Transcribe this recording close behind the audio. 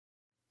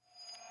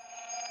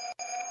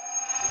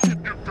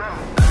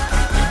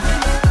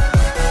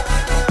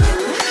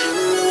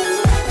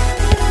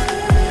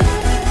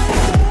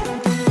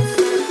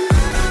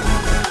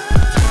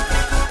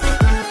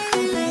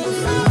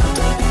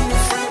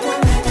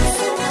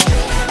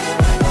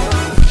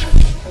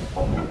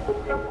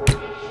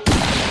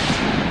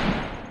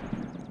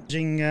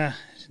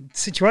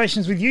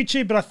Situations with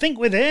YouTube, but I think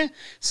we're there.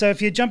 So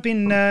if you jump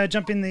in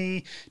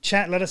the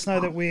chat, let us know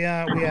that we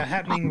are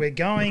happening, we're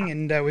going,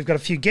 and we've got a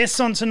few guests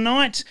on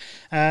tonight.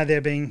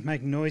 They're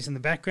making noise in the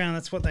background.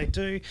 That's what they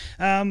do.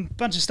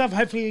 Bunch of stuff.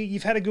 Hopefully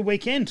you've had a good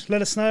weekend.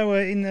 Let us know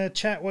in the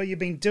chat what you've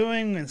been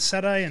doing on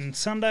Saturday and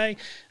Sunday.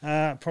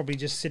 Probably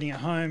just sitting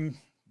at home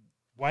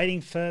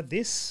waiting for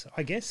this,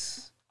 I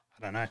guess.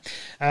 I don't know.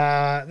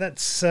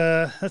 That's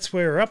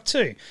where we're up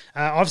to.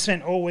 I've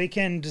spent all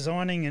weekend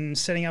designing and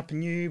setting up a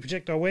new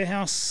Projectile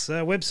Warehouse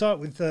website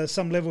with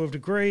some level of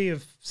degree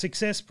of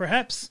success,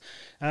 perhaps.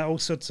 All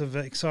sorts of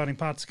exciting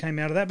parts came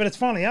out of that, but it's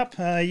finally up.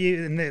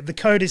 And the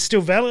code is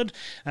still valid.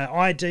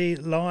 ID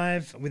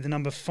Live with the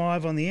number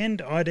 5 on the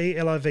end.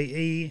 ID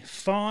LIVE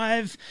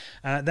 5.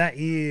 That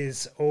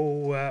is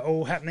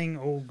all happening,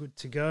 all good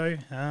to go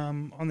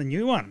on the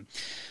new one.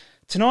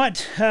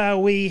 Tonight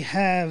we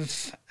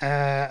have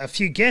a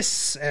few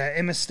guests,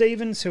 Emma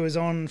Stevens, who was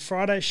on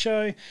Friday's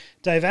show,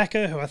 Dave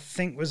Acker, who I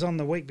think was on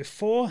the week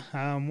before,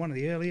 one of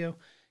the earlier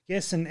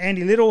guests, and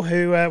Andy Little,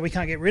 who we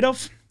can't get rid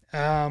of.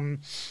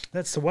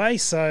 That's the way.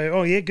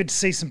 So, good to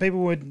see some people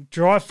were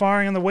dry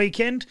firing on the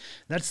weekend.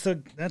 That's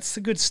the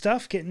good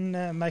stuff, making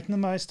the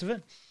most of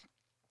it.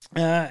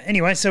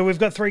 Anyway, so we've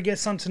got 3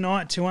 guests on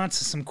tonight to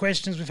answer some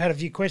questions. We've had a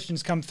few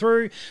questions come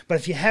through, but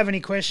if you have any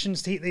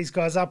questions to hit these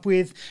guys up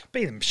with,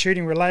 be them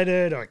shooting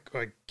related, I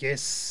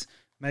guess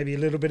maybe a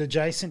little bit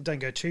adjacent, don't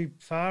go too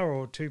far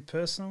or too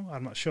personal,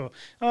 I'm not sure.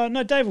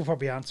 No, Dave will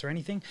probably answer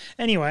anything.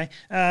 Anyway,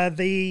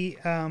 the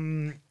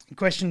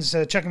questions,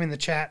 chuck them in the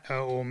chat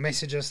or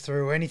message us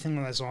through or anything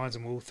along those lines,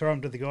 and we'll throw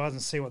them to the guys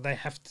and see what they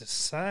have to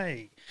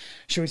say.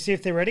 Shall we see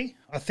if they're ready?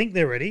 I think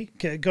they're ready.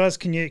 Guys,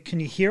 can you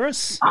hear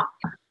us?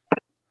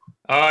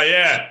 Oh,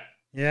 yeah.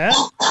 Yeah?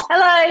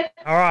 Hello.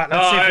 All right,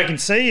 let's see if we can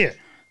see you.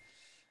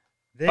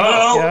 There you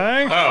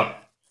go. Oh,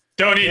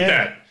 don't eat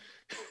that.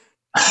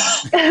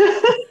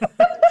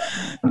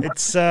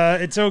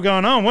 It's all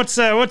going on. What's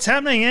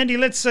happening, Andy?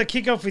 Let's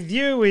kick off with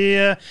you.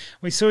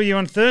 We saw you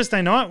on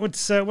Thursday night.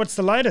 What's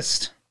the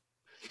latest?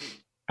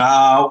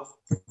 Well,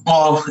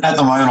 at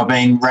the moment I've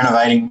been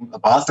renovating the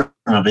bathroom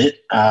a bit.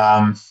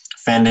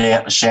 Found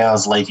out the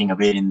shower's leaking a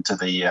bit into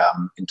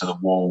the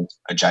wall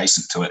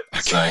adjacent to it.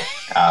 Okay.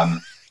 So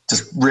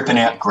just ripping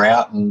out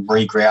grout and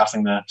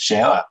re-grouting the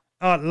shower.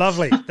 Oh,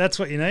 lovely. That's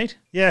what you need.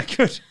 Yeah,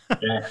 good.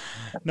 Yeah.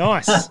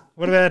 Nice.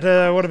 What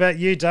about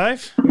you,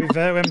 Dave? We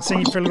haven't seen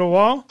you for a little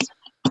while.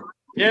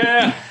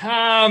 Yeah,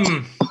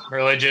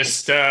 really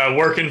just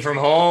working from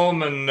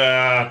home and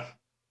now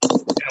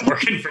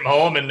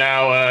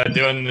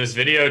doing this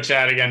video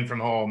chat again from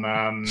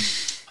home.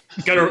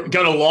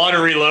 Got a lot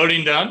of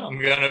reloading done.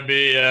 I'm gonna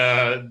be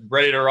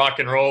ready to rock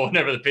and roll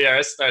whenever the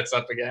PRS starts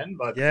up again.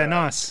 But yeah,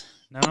 nice.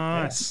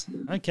 Yeah.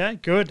 Okay,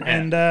 good. Yeah.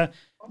 And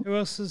who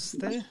else is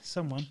there?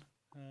 Someone.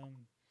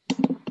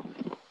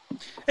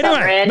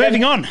 Anyway,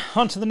 moving on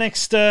to the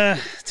next.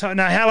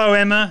 Hello,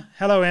 Emma.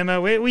 Hello, Emma.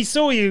 We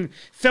saw you.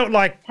 Felt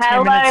like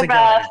 10 minutes ago.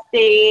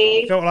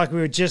 Rusty. Felt like we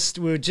were just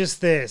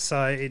there.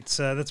 So it's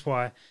that's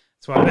why.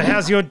 But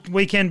how's your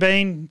weekend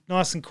been?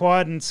 Nice and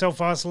quiet and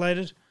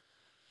self-isolated.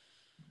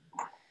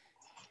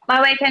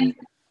 My weekend,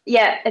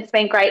 yeah, it's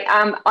been great.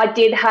 I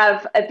did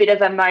have a bit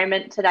of a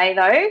moment today,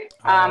 though.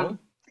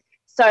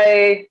 So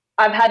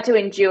I've had to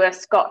endure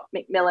Scott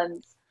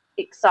McMillan's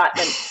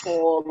excitement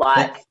for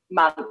months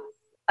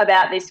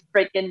about this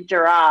freaking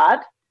Gerard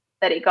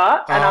that he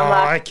got. And I'm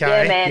like,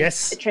 okay. Yeah, man,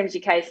 yes. It trims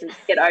your cases.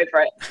 Get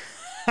over it.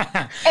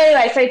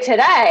 Anyway, so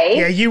today...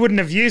 Yeah, you wouldn't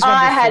have used one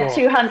before. I had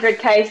 200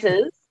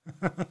 cases.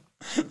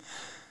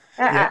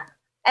 Yep.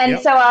 And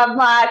so I'm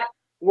like,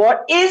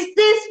 what is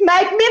this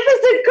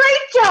magnificent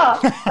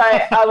creature? So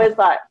I was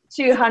like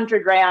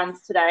 200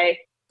 rounds today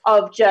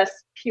of just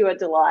pure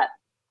delight.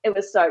 It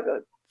was so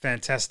good.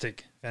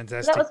 Fantastic. That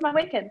was my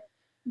weekend.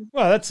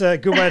 Well, that's a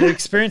good way to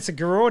experience a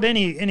Garord.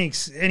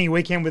 Any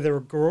weekend with a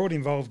Garord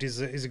involved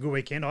is a good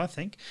weekend, I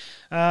think.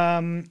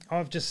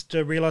 I've just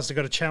realised I've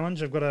got a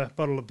challenge. I've got a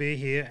bottle of beer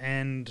here,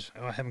 and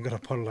I haven't got a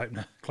bottle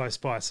opener close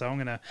by, so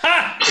I've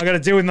got to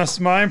deal with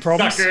my own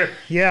problems. Sucker.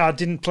 Yeah, I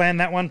didn't plan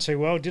that one too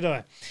well, did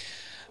I?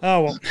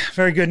 Oh, well,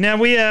 very good. Now,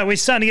 we're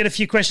starting to get a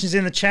few questions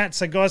in the chat,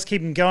 so guys,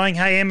 keep them going.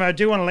 Hey, Emma, I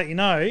do want to let you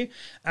know,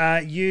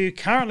 you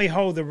currently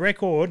hold the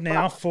record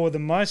now for the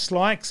most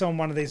likes on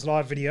one of these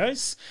live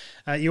videos.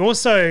 You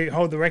also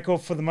hold the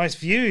record for the most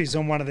views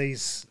on one of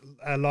these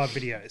live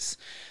videos.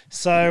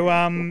 So,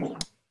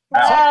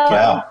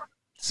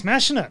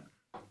 smashing it.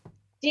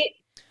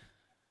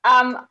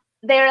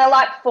 There are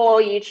like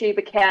 4 YouTube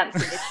accounts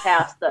in this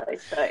house, though.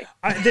 So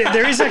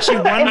there is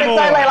actually one more.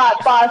 It's only like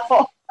 5,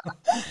 4.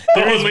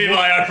 Paul and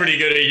Levi are pretty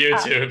good at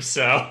YouTube,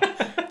 so.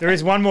 There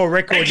is one more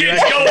record. Hey,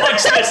 kids, go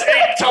watch this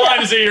 8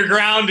 times or you're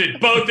grounded,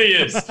 both of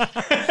you.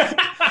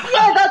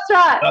 Yeah, that's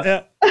right.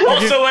 Yeah.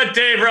 Also, let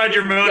Dave ride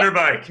your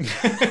motorbike.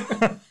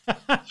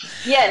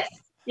 Yes.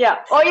 Yeah.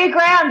 Or you're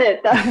grounded.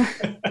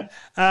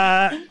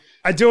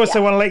 I do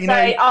also want to let you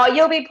know. So,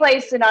 you'll be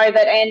pleased to know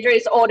that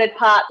Andrew's ordered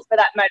parts for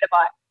that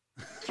motorbike.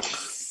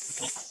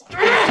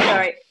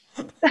 Sorry.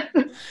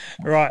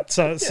 Right,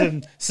 so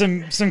some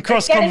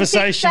cross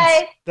conversations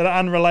that are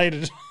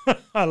unrelated.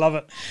 I love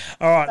it.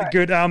 All right, sorry.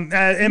 Good.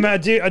 Emma, I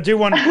do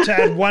want to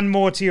add one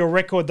more to your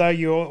record, though.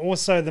 You're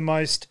also the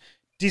most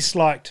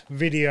disliked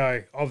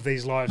video of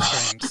these live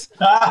streams.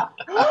 I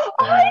know.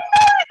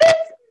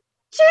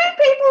 Two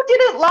people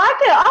didn't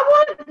like it. I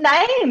want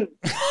names.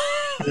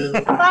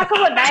 I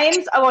want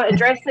names. I want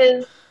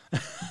addresses.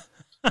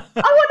 I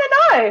want to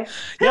know.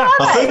 Yeah,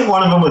 I think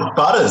one of them was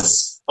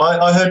Butters.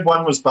 I heard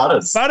one was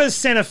Butters. Butters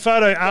sent a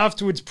photo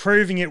afterwards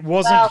proving it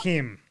wasn't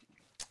him.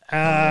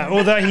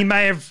 Although he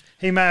may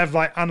have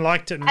like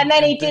unliked it. And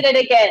then he did it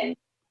again.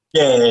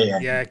 Yeah.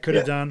 Yeah, could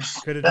have done.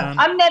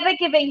 I'm never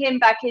giving him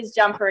back his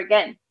jumper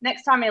again.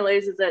 Next time he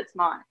loses it, it's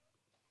mine.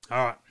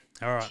 All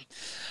right.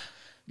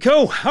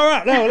 Cool. All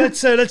right. Now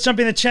let's jump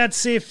in the chat,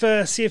 see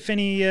if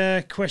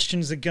any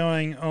questions are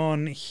going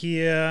on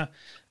here.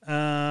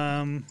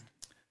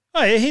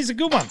 Here's a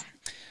good one.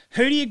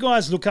 Who do you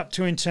guys look up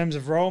to in terms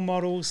of role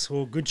models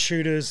or good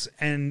shooters,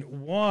 and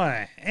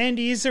why?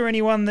 Andy, is there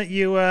anyone that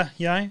you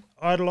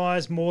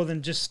idolise more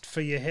than just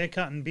for your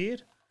haircut and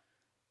beard?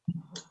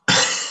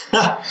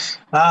 I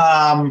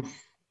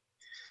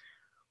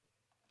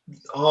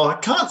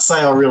can't say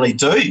I really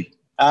do.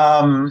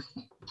 I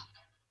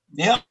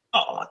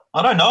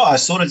don't know. I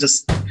sort of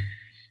just.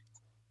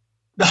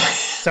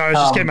 So I was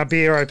just getting my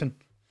beer open.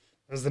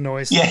 That was the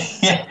noise.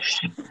 Yeah.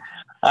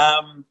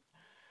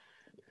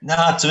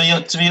 No, to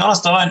be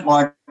honest,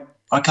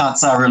 I can't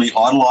say I really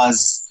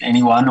idolise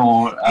anyone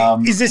or.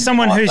 Is there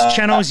someone like whose that,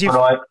 channels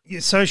your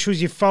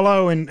socials you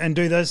follow and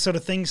do those sort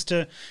of things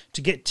to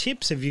get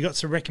tips? Have you got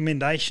some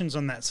recommendations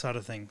on that side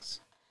of things?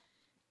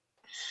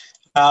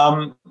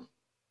 I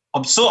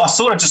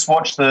sort of just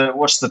watch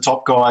the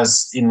top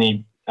guys in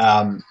the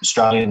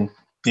Australian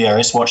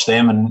PRS, watch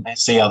them and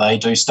see how they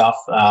do stuff.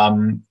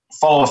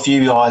 Follow a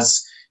few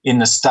guys in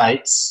the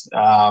States.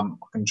 I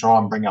can try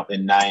and bring up their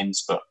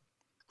names, but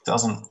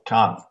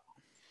can't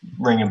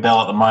ring a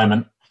bell at the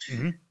moment.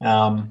 Mm-hmm.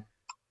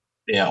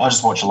 I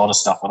just watch a lot of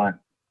stuff. I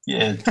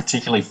don't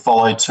particularly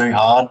follow too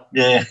hard.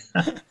 Yeah.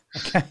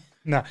 Okay.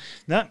 No,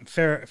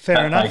 fair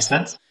that enough. Makes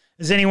sense.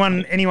 Has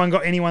anyone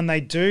got anyone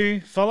they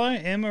do follow,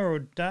 Emma or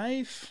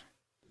Dave?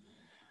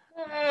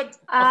 I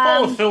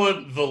follow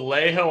Philip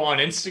Vallejo on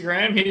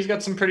Instagram. He's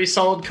got some pretty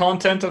solid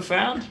content I've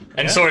found.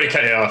 And sorry to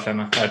cut you off,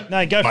 Emma.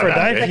 No, go for it,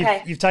 Dave.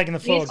 Okay. You've taken the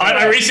floor.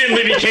 I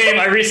recently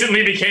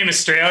became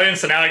Australian,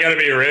 so now I got to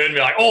be rude and be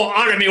like, "Oh,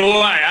 honor me,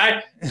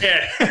 why?"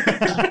 Yeah.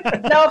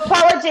 No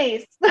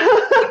apologies.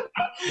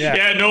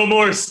 Yeah, no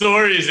more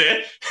stories,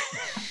 eh?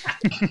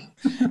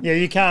 Yeah,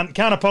 you can't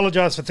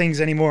apologise for things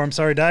anymore. I'm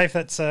sorry, Dave.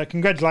 That's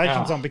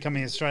congratulations on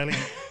becoming Australian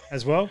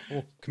as well,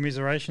 or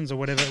commiserations, or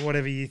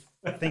whatever you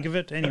think of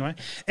it. Anyway,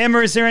 Emma,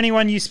 is there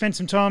anyone you spent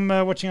some time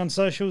watching on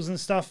socials and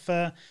stuff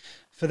for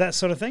that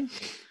sort of thing?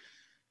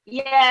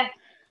 Yeah.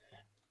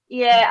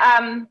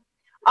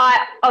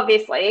 I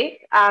obviously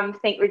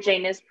think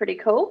Regina's pretty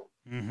cool.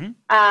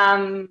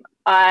 Mm-hmm.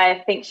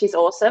 I think she's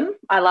awesome.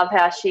 I love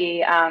how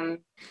she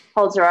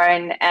holds her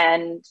own,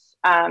 and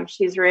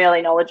she's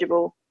really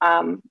knowledgeable.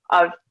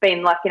 I've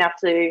been lucky enough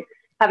to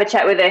have a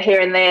chat with her here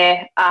and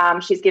there.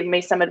 She's given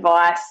me some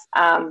advice,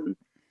 and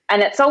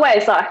it's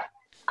always like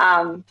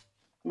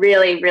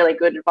really, really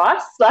good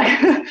advice.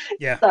 Like,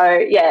 yeah. So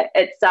yeah,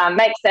 it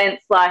makes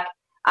sense. Like,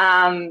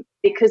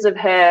 because of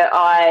her,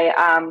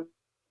 I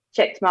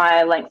checked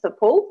my length of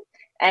pull,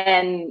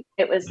 and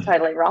it was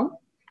totally wrong.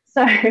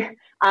 So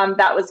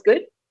that was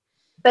good.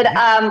 But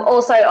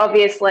also,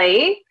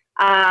 obviously,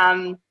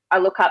 I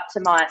look up to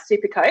my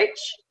super coach.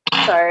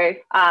 So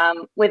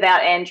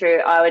without Andrew,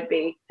 I would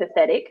be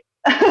pathetic.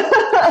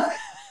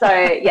 So,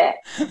 yeah,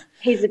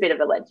 he's a bit of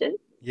a legend.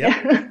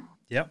 Yep.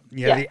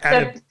 Yeah.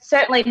 So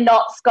certainly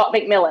not Scott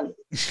McMillan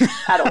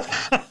at all.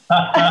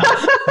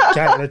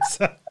 Okay, let's.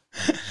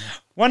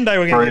 One day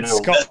we're going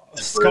to get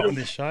Scott on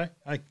this show.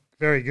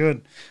 Very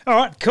good. All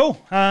right,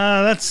 cool.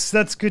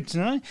 That's good to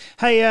know.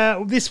 Hey,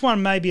 this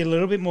one may be a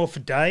little bit more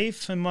for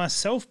Dave and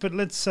myself, but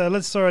let's throw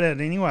it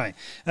out anyway.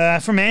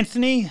 From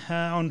Anthony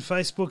on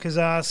Facebook has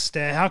asked,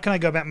 how can I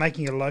go about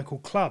making a local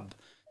club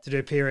to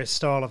do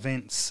PRS-style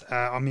events?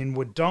 I'm in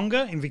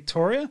Wodonga in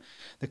Victoria.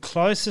 The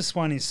closest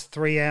one is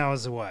 3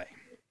 hours away.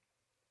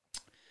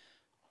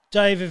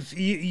 Dave,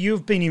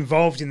 you've been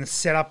involved in the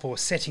setup or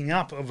setting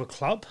up of a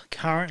club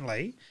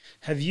currently.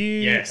 Have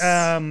you? Yes.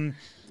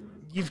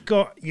 You've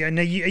got,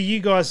 are you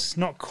guys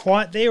not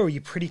quite there, or are you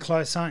pretty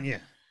close, aren't you?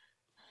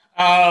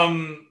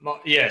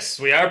 Yes,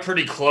 we are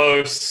pretty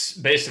close.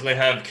 Basically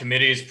have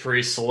committees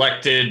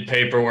pre-selected,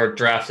 paperwork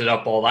drafted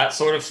up, all that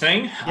sort of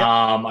thing. Yep.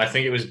 I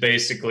think it was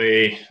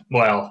basically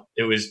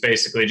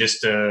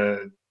just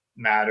a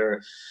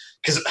matter,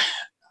 because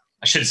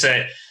I should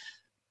say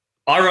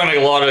I run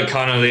a lot of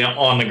kind of the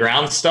on the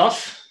ground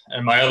stuff.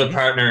 and my other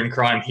partner in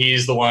crime,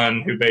 he's the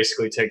one who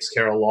basically takes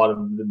care of a lot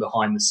of the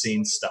behind the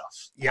scenes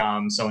stuff.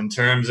 Yeah. So in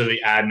terms of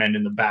the admin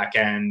in the back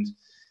end,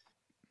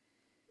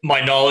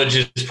 my knowledge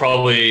is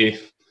probably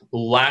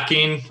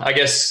lacking, I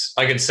guess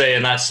I could say,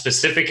 in that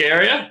specific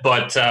area.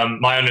 But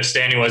my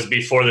understanding was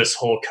before this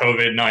whole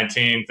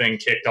COVID-19 thing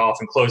kicked off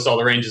and closed all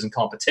the ranges and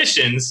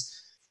competitions,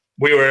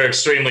 we were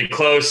extremely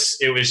close.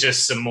 It was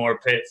just some more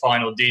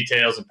final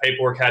details and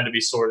paperwork had to be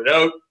sorted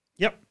out.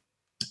 Yep.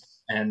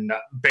 And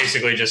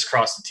basically just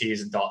cross the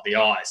T's and dot the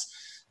I's.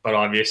 But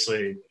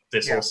obviously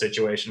this whole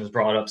situation has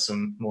brought up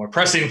some more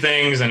pressing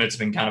things, and it's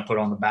been kind of put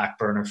on the back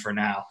burner for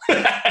now.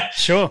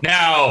 Sure.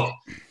 Now,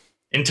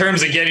 in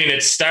terms of getting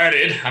it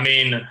started, I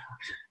mean,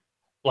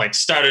 like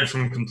started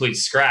from complete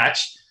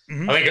scratch.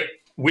 Mm-hmm. I think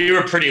we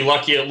were pretty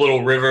lucky at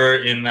Little River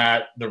in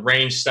that the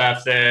range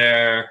staff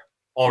there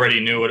already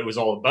knew what it was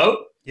all about.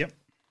 Yep.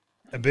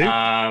 A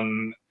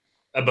boot.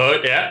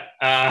 About, yeah.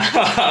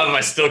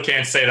 I still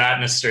can't say that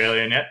in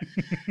Australian yet.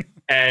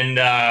 And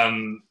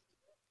the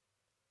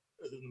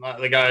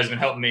guy who's been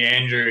helping me,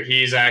 Andrew,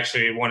 he's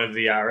actually one of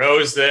the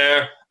ROs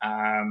there.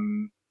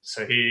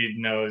 So he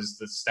knows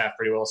the staff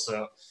pretty well.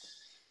 So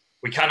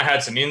we kind of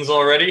had some ins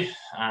already.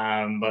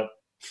 But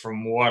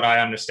from what I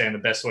understand, the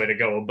best way to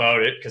go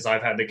about it, because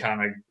I've had to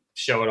kind of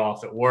show it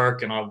off at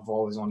work, and I've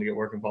always wanted to get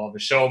work involved,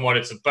 is show them what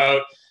it's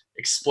about,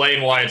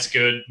 explain why it's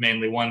good.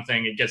 Mainly one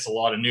thing, it gets a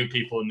lot of new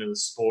people into the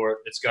sport.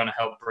 It's going to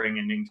help bring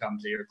in income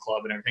to your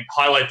club and everything.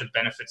 Highlight the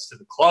benefits to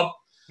the club.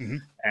 Mm-hmm.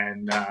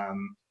 And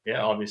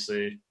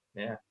obviously,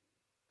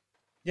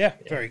 Yeah,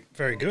 very,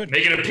 very good.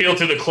 Make it appeal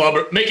to the club,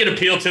 or make it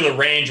appeal to the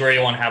range where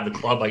you want to have the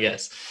club, I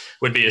guess,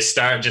 would be a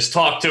start. Just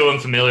talk to them,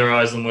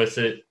 familiarize them with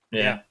it.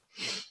 Yeah,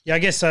 I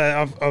guess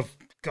I've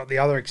got the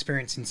other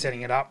experience in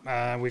setting it up.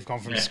 We've gone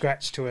from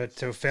scratch to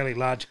a fairly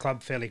large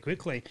club fairly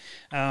quickly.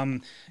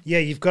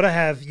 You've got to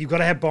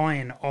have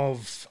buy-in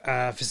of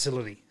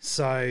facility.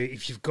 So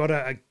if you've got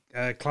a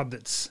club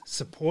that's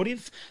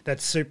supportive,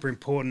 that's super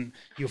important.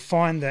 You'll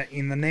find that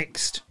in the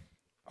next,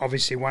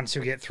 obviously, once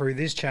you get through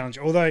this challenge,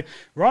 although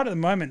right at the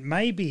moment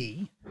might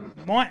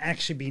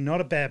actually be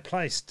not a bad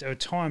place or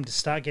time to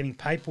start getting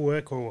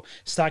paperwork or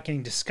start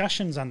getting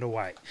discussions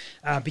underway,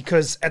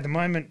 because at the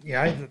moment,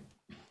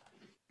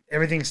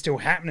 everything's still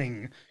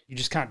happening. You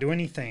just can't do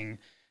anything.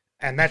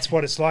 And that's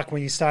what it's like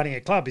when you're starting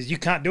a club, is you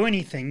can't do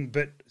anything,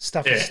 but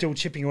stuff is still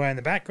chipping away in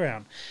the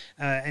background.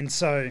 And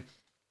so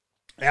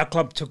our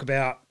club took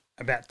about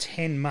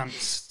 10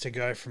 months to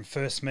go from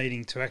first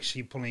meeting to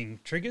actually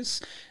pulling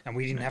triggers, and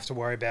we didn't have to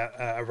worry about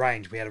a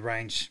range. We had a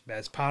range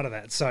as part of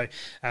that. So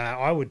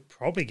I would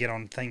probably get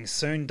on things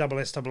soon.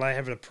 SSAA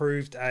have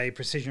approved a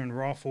precision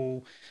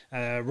rifle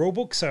rule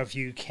book. So if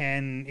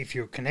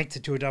you're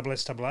connected to a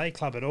SSAA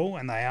club at all,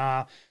 and they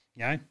are,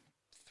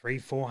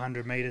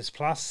 300-400 meters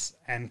plus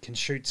and can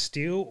shoot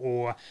steel,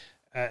 or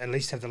at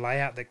least have the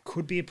layout that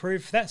could be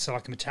approved for that. So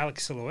like a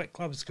metallic silhouette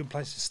club is a good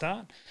place to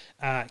start.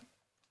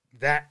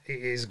 That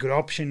is a good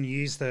option.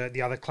 Use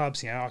the other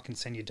clubs. I can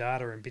send you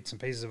data and bits and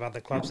pieces of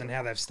other clubs and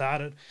how they've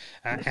started,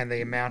 and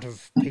the amount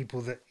of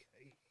people that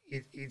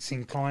it's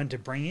inclined to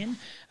bring in.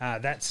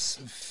 That's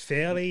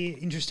fairly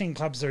interesting.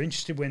 Clubs are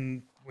interested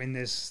when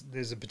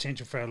there's a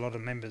potential for a lot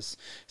of members.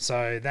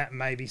 So that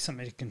may be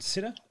something to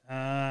consider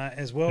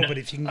as well. But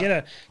if you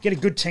can get a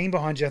good team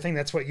behind you, I think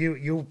that's what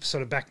you'll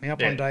sort of back me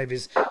up on, Dave,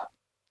 is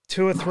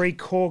 2 or 3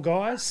 core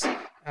guys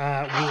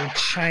will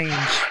change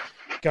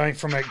going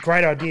from a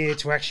great idea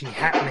to actually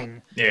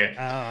happening.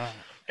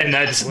 And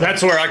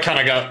that's where I kind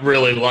of got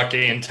really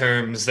lucky in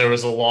terms, there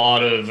was a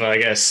lot of, I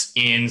guess,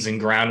 ins and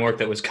groundwork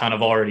that was kind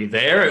of already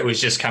there. It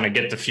was just kind of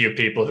get the few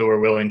people who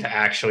were willing to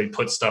actually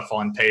put stuff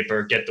on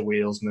paper, get the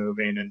wheels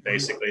moving, and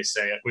basically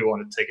say, we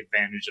want to take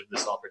advantage of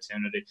this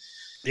opportunity.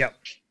 Yep.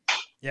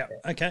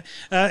 Okay.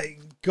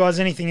 Guys,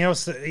 anything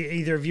else that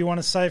either of you want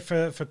to say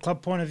for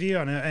club point of view?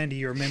 I know, Andy,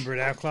 you're a member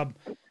at our club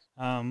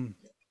to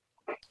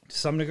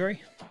some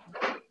degree.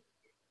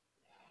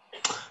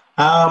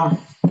 Nah.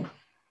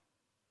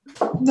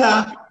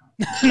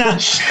 No.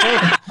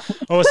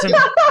 Awesome.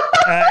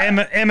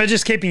 Emma,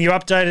 just keeping you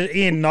updated.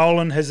 Ian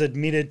Nolan has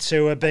admitted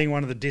to being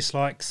one of the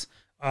dislikes.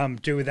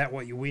 Do with that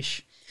what you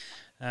wish.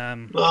 I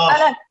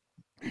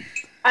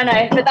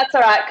know, but that's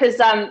all right, because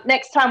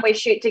next time we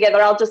shoot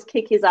together, I'll just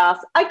kick his ass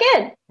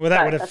again. Well,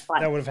 that would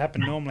have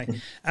happened normally.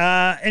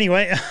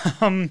 Anyway,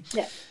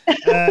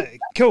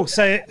 cool.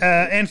 So,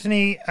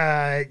 Anthony,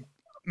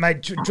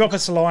 mate, drop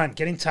us a line.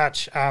 Get in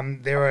touch.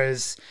 There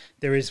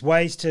is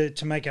ways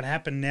to make it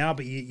happen now,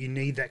 but you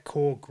need that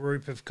core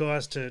group of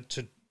guys to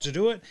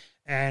do it,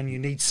 and you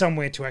need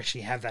somewhere to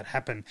actually have that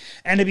happen.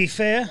 And to be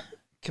fair,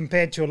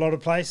 compared to a lot of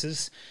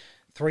places,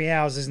 3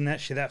 hours isn't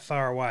actually that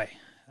far away.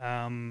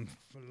 A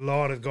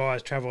lot of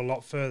guys travel a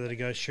lot further to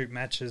go shoot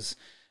matches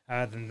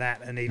than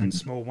that, and even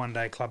small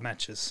one-day club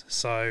matches.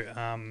 So,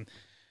 I'm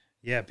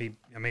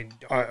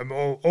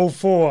all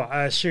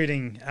for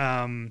shooting.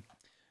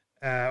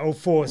 All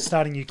for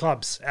starting new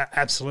clubs.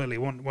 Absolutely.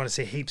 Want to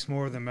see heaps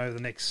more of them over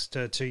the next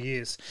 2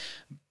 years.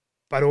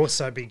 but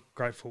also be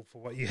grateful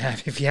for what you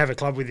have. If you have a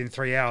club within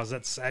 3 hours,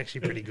 that's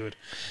actually pretty good.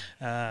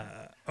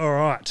 All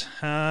right,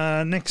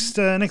 next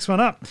one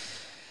up.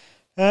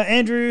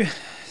 Andrew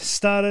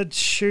started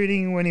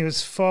shooting when he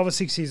was 5 or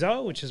 6 years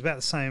old, which is about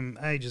the same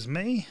age as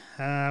me.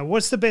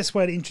 What's the best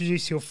way to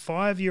introduce your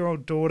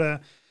 5-year-old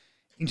daughter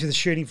into the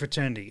shooting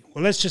fraternity?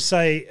 Well, let's just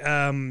say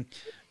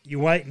you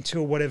wait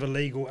until whatever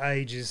legal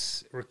age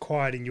is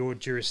required in your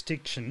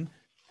jurisdiction,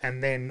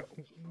 and then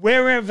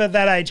wherever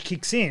that age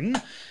kicks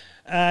in,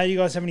 you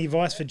guys have any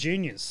advice for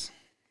juniors?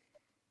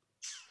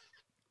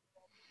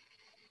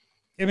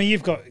 I mean,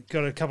 you've got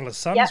a couple of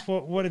sons. Yep.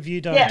 What have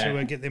you done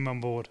to get them on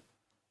board?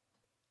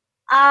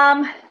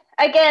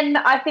 Again,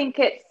 I think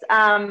it's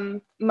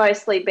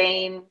mostly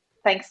been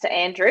thanks to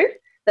Andrew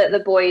that the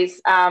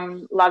boys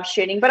love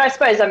shooting. But I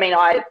suppose,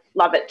 I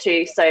love it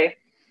too. So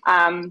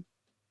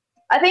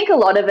I think a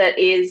lot of it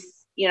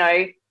is,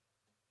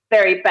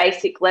 very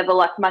basic level,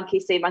 like monkey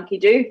see, monkey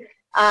do.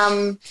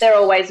 They're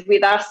always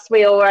with us.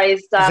 We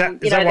always, they're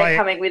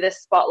coming with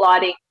us,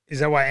 spotlighting. Is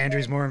that why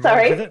Andrew's more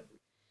involved with it?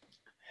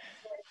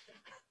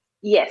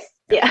 Yes.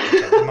 Yeah.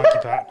 The monkey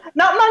part.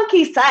 Not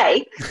monkey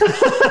say.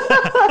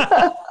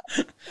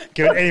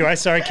 Good. Anyway,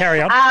 sorry,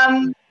 carry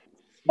on.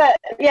 But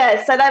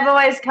yeah, so they've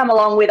always come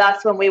along with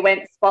us when we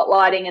went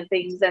spotlighting and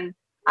things, and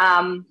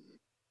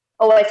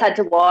always had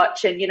to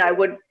watch and,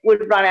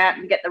 would run out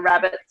and get the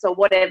rabbits or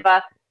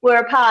whatever.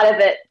 We're a part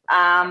of it,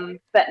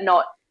 but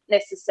not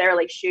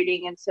necessarily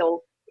shooting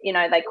until,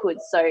 they could.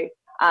 So,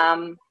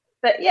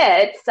 but yeah,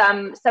 it's,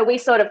 so we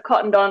sort of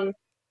cottoned on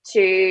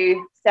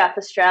to South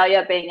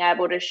Australia being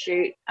able to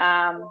shoot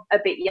a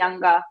bit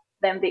younger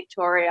than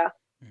Victoria.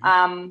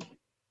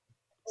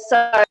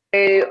 So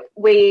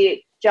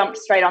we jumped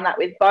straight on that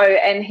with Bo,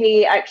 and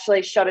he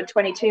actually shot a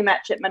 22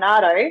 match at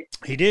Monarto.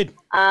 He did.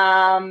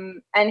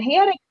 And he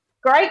had a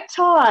great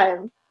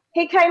time.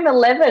 He came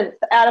 11th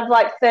out of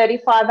like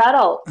 35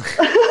 adults.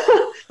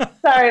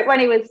 So when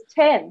he was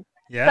 10.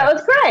 Yeah. That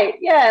was great.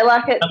 Yeah,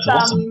 like it's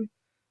awesome.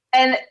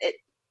 And it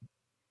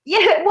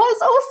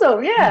was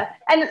awesome, yeah.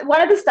 And one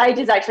of the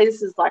stages, actually,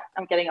 this is like,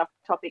 I'm getting off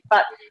topic,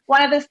 but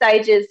one of the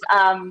stages,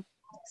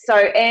 so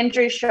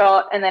Andrew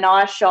shot and then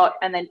I shot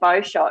and then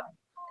Bo shot,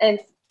 and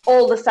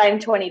all the same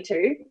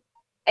 22.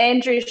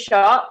 Andrew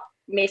shot,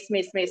 miss.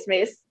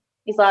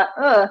 He's like,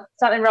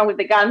 something wrong with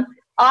the gun.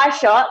 I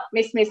shot,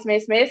 miss.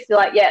 You're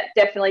like, yeah,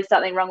 definitely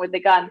something wrong with the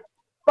gun.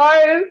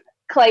 Bo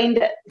cleaned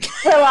it.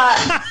 We're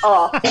like,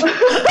 oh,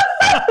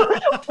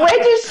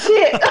 we're just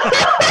shit.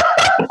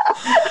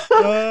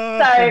 So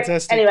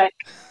fantastic. Anyway,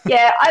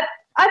 yeah,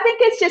 I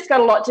think it's just got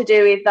a lot to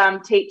do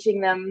with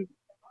teaching them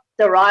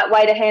the right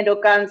way to handle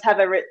guns, have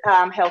a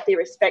healthy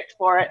respect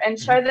for it, and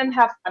show them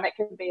how fun it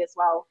can be as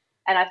well.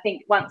 And I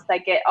think once they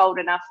get old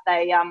enough,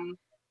 they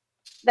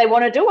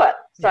want to do it.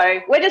 So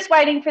we're just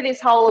waiting for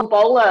this whole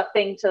Ebola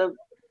thing to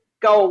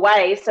go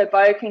away so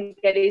Bo can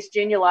get his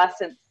junior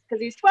license, because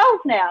he's 12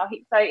 now.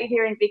 So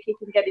here in Vic, he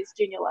can get his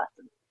junior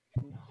license.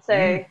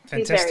 So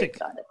he's very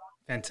excited.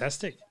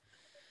 Fantastic.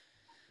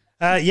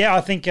 Yeah,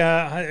 I think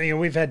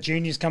we've had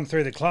juniors come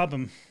through the club,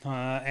 and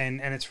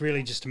it's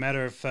really just a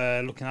matter of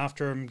looking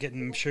after them, getting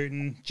them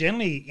shooting.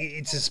 Generally,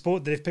 it's a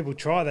sport that if people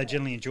try, they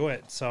generally enjoy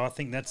it. So I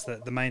think that's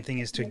the main thing,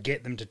 is to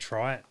get them to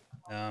try it.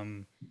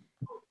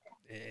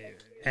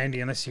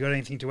 Andy, unless you got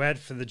anything to add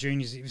for the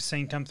juniors that you've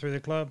seen come through the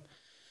club?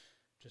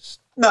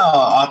 No,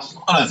 I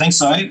don't think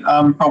so.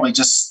 Probably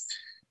just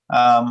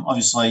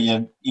obviously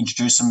you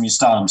introduce them, you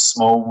start them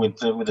small with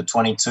the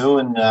 22,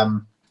 and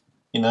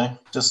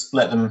just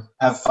let them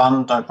have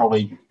fun. Don't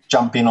probably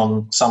jump in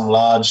on some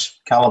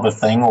large caliber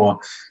thing or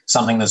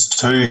something that's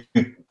too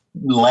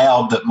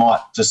loud that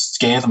might just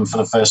scare them for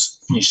the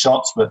first few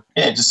shots. But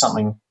yeah, just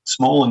something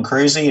small and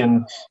cruisy,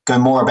 and go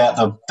more about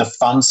the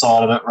fun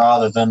side of it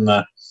rather than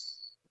the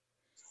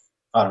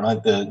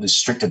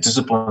stricter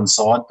discipline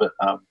side. But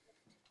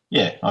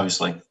yeah,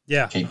 obviously,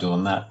 keep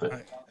doing that. But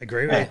I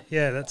agree with you.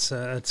 Yeah,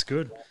 that's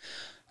good.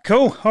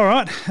 Cool. All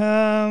right.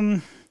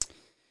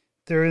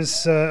 There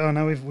is.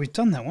 We've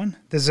done that one.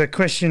 There's a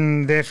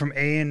question there from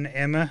Ian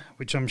Emma,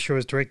 which I'm sure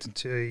is directed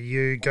to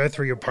you. Go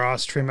through your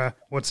brass trimmer.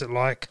 What's it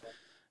like?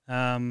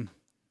 But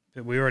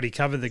we already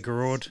covered the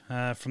Garord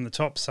from the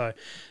top, so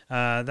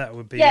that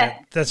would be.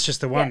 That's just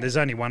the one. There's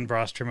only one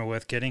brass trimmer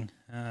worth getting,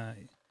 I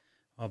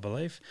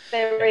believe.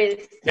 There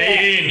is.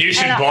 Hey, Ian, you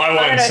should buy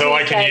one so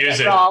I can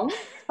use it. Wrong.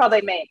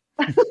 Probably me.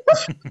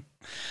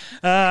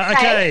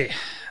 Okay.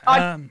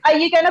 Are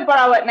you going to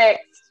borrow it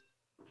next?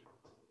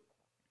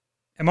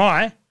 Am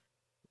I?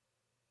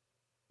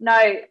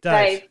 No,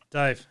 Dave.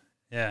 Dave.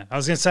 Yeah, I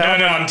was going to say.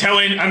 No. I'm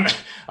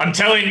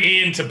telling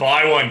Ian to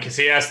buy one because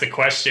he asked the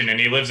question, and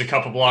he lives a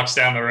couple blocks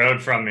down the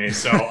road from me,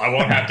 so I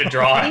won't have to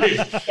drive.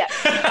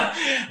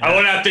 I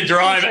won't have to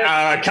drive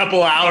a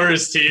couple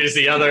hours to use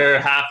the other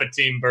half of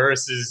Team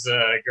Burst's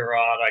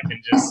garage. I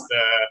can just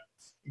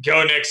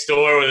go next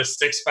door with a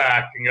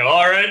 6-pack and go,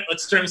 all right,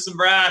 let's trim some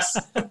brass.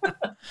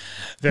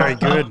 Very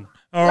good.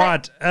 All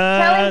right.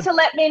 Tell him to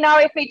let me know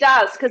if he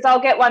does, because I'll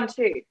get one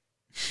too.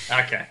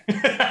 Okay.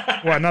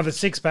 What, another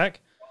 6-pack?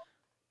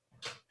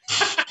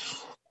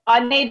 I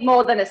need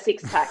more than a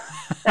six-pack.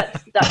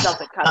 That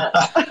doesn't cut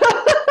it.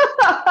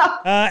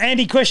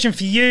 Andy, question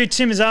for you.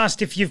 Tim has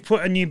asked if you've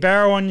put a new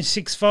barrel on your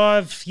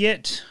 6.5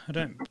 yet. I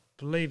don't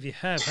believe you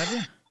have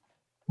you?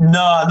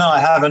 No, I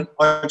haven't.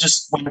 I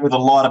just went with a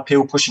lighter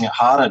pill, pushing it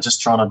harder,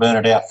 just trying to burn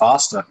it out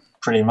faster,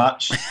 pretty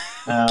much.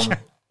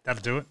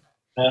 That'll do it.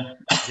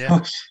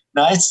 Yeah.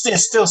 No, it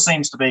still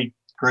seems to be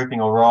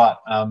grouping all right,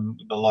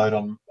 the load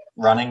I'm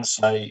running.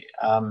 So,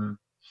 but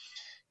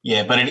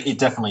it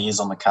definitely is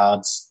on the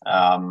cards.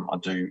 I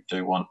do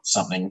want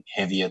something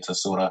heavier to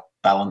sort of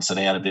balance it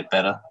out a bit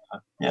better.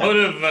 Yeah.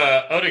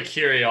 Out of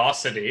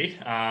curiosity,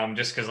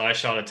 just because I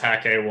shot a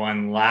TAC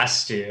A1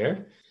 last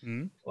year,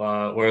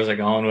 where was I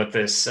going with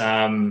this?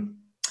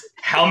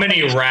 How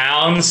many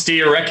rounds do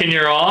you reckon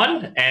you're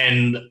on,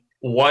 and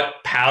what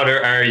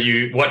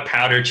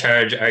powder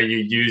charge are you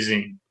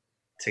using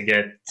to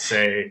get,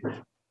 say,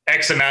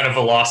 X amount of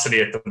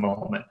velocity at the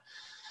moment?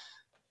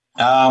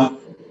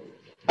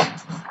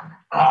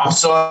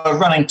 So I'm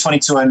running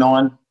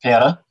 2209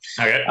 powder.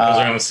 Okay, those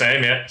are on the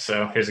same, yeah.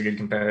 So here's a good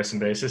comparison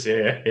basis.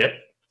 Yeah.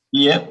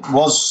 Yeah, I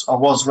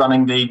was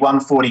running the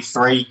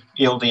 143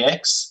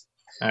 LDX.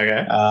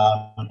 Okay.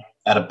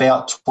 At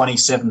about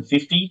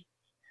 2750.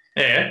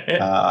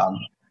 Yeah.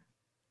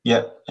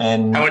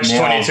 And how much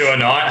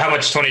 2209? How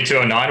much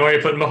 2209 were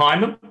you putting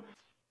behind them?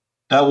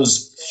 That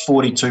was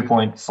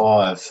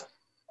 42.5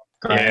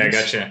 grains. Yeah,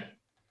 gotcha.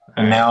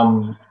 And now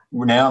I'm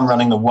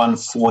running the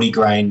 140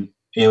 grain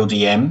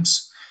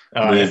LDMs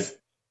with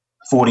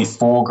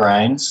 44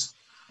 grains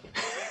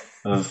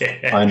of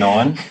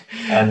 09,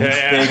 and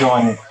they're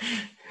going.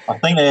 I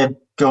think they're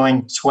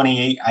going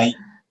 28,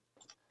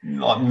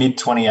 like mid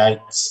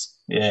 28s.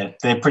 Yeah,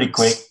 they're pretty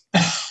quick.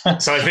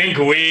 So I think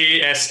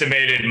we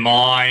estimated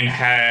mine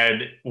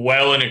had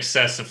well in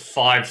excess of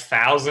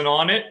 5,000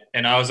 on it,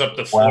 and I was up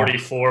to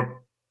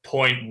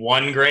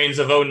 44.1 grains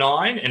of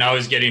 09, and I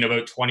was getting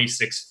about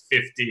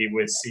 2650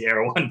 with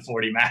Sierra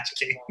 140 Match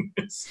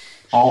Kings.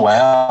 Oh,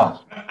 wow.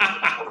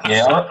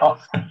 Yeah,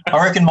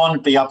 I reckon mine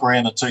would be up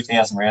around the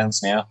 2,000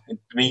 rounds now. It'd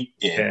be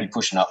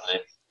pushing up there.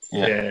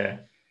 Yeah.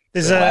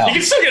 There's you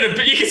can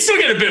still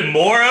get a bit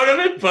more out of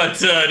it, but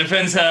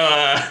depends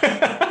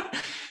how.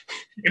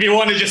 If you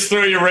want to just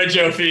throw your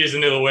rego fees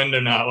into the wind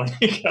or not when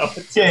you go.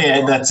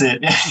 Yeah, that's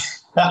it.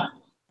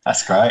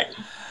 That's great.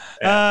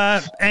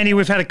 Andy,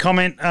 we've had a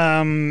comment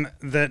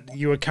that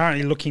you are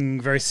currently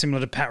looking very similar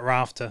to Pat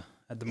Rafter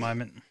at the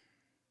moment.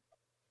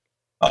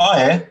 Oh,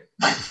 yeah.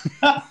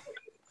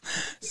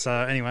 So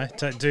anyway,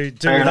 do with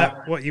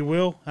that what you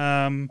will.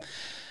 Good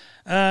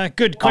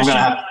question.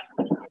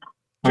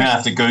 I'm going to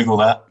have to Google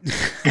that.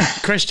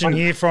 Question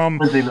here from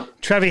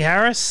Travi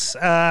Harris.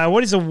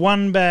 What is a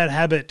one bad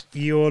habit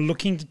you're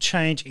looking to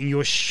change in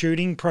your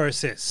shooting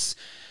process?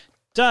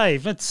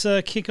 Dave, let's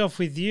kick off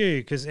with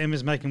you because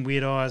Emma's making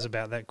weird eyes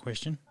about that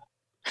question.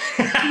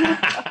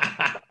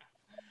 I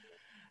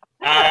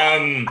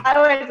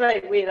always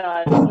make weird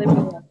eyes.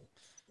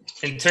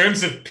 In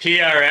terms of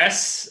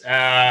PRS,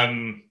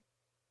 I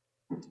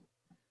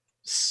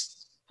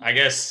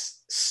guess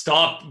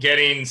stop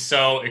getting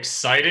so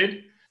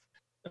excited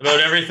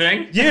about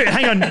everything.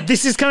 Hang on.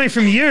 This is coming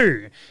from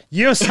you.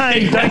 You're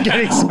saying don't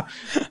get excited.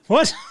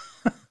 What?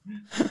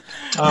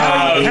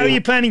 How are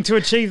you planning to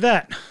achieve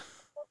that?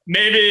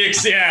 Maybe,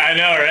 I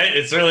know, right?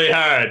 It's really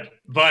hard.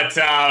 But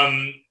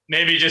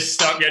maybe just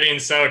stop getting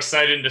so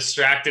excited and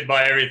distracted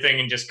by everything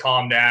and just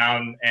calm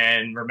down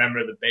and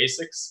remember the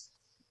basics.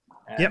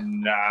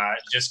 And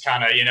just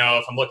kind of,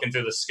 if I'm looking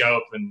through the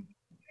scope and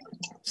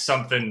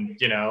something,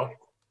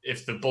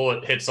 if the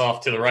bullet hits off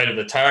to the right of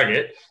the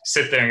target,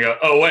 sit there and go,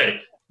 oh, wait,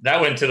 that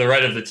went to the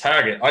right of the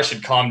target. I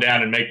should calm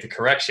down and make the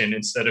correction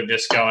instead of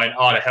just going,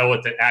 oh, to hell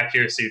with the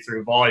accuracy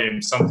through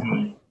volume.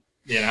 Something,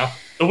 the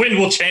wind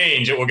will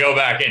change. It will go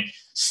back in.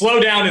 Slow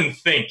down and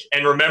think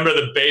and remember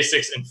the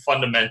basics and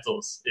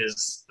fundamentals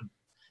is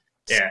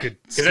because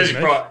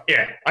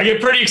I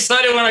get pretty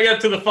excited when I get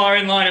to the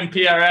firing line in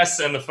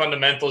PRS and the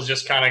fundamentals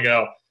just kind of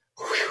go.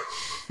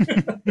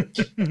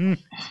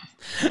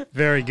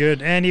 Very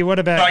good. Andy, what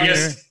about you?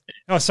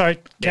 Oh, sorry.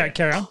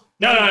 Carry on.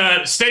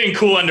 No. Staying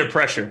cool under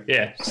pressure.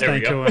 Yeah.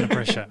 Staying cool under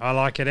pressure. I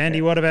like it.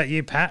 Andy, what about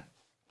you, Pat?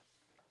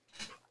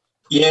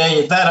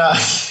 Yeah,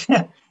 that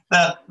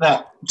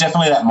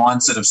definitely that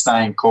mindset of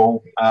staying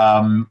cool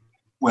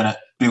when it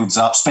builds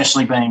up,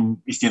 especially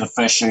if you're the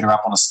first shooter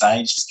up on a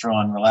stage, just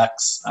try and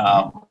relax.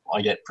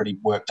 I get pretty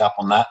worked up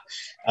on that.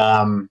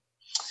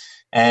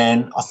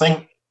 And I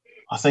think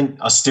I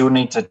still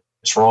need to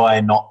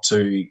try not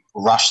to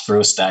rush through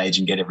a stage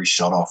and get every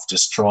shot off.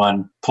 Just try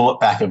and pull it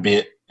back a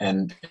bit,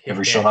 and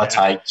every shot I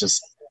take,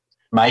 just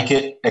make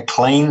it a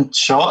clean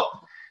shot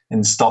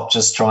and stop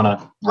just trying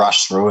to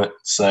rush through it.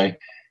 So,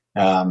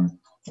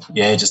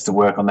 just to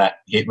work on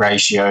that hit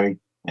ratio.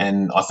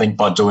 And I think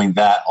by doing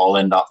that, I'll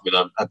end up with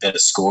a better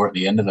score at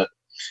the end of it.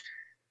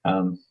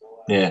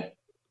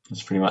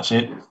 That's pretty much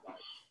it.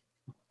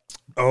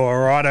 All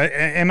right.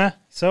 Emma,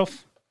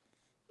 yourself?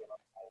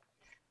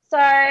 So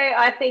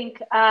I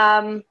think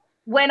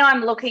when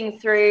I'm looking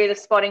through the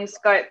spotting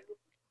scope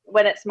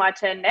when it's my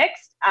turn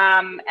next,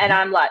 and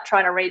I'm like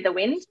trying to read the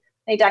wind,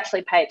 I need to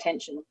actually pay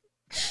attention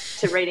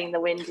to reading the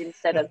wind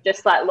instead of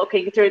just like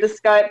looking through the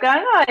scope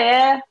going, oh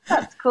yeah,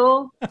 that's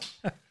cool.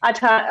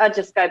 I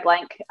just go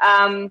blank.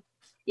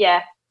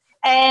 Yeah.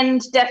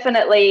 And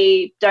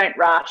definitely don't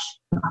rush.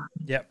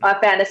 Yep.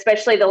 I found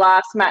especially the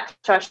last match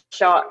I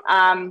shot,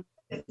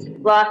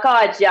 like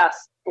I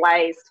just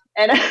blazed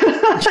and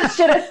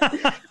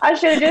I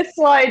should have just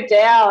slowed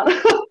down.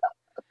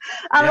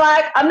 I'm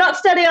like, I'm not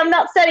steady,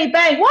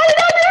 bang. Why did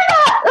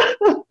I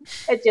do that?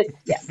 It just,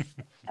 I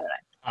don't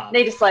know.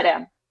 Need to slow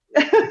down.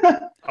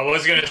 I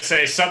was going to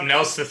say something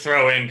else to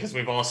throw in because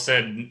we've all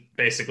said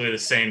basically the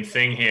same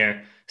thing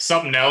here.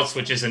 Something else,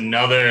 which is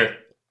another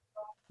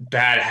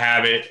bad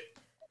habit.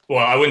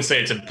 Well, I wouldn't say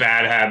it's a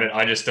bad habit.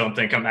 I just don't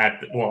think I'm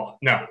at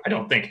I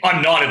don't think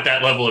I'm not at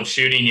that level of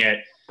shooting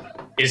yet,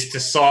 is to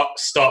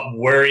stop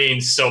worrying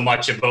so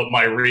much about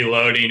my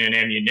reloading and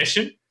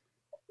ammunition.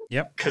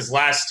 Yep. Because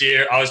last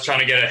year I was trying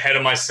to get ahead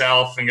of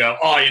myself and go,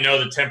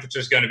 the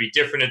temperature's going to be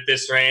different at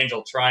this range.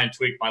 I'll try and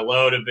tweak my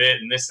load a bit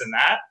and this and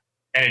that.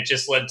 And it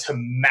just led to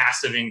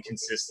massive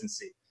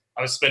inconsistency.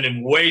 I was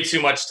spending way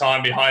too much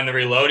time behind the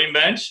reloading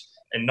bench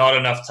and not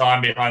enough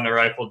time behind the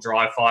rifle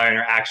dry firing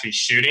or actually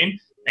shooting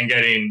and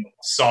getting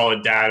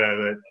solid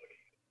data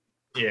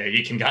that,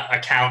 you can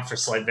account for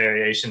slight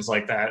variations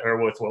like that or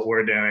with what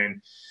we're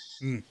doing.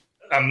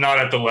 I'm not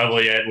at the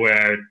level yet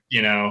where,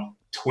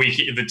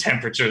 tweaking the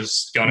temperature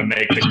is going to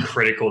make the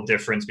critical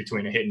difference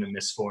between a hit and a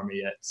miss for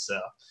me yet. So,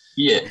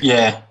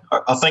 yeah.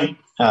 I think,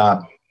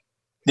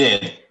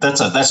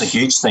 that's a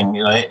huge thing.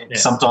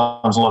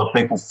 Sometimes a lot of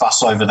people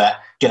fuss over that,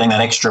 getting that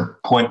extra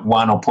 0.1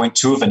 or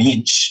 0.2 of an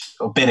inch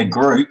or better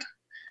group.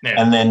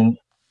 Yeah. And then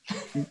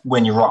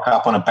when you rock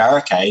up on a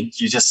barricade,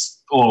 you're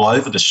just all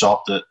over the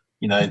shop that,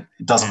 it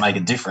doesn't make a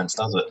difference,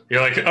 does it?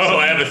 You're like,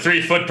 I have a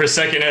 3 foot per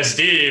second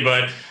SD,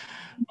 but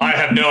I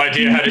have no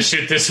idea how to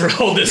shoot this or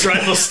hold this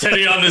rifle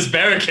steady on this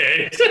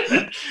barricade.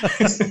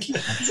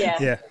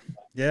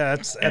 Yeah,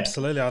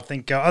 absolutely. I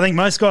think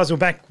most guys will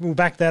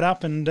back that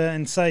up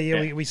and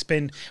say we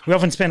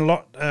often spend a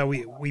lot.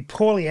 We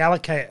poorly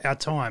allocate our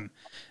time,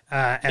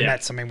 and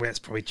that's something where it's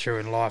probably true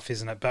in life,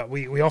 isn't it? But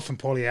we often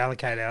poorly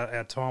allocate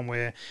our time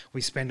where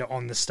we spend it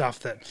on the stuff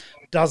that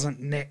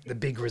doesn't net the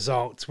big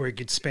results. Where you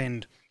could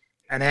spend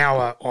an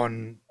hour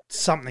on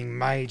something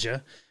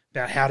major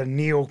about how to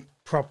kneel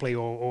properly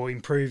or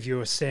improve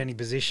your standing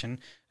position,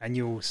 and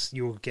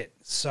you'll get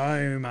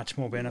so much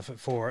more benefit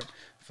for it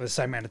for the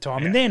same amount of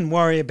time, and then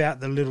worry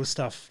about the little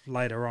stuff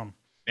later on.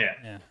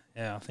 Yeah.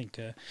 I think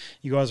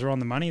you guys are on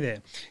the money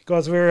there,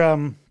 guys. We're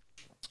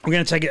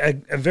going to take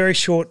a very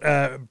short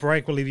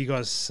break. We'll leave you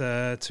guys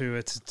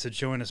to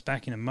join us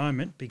back in a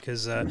moment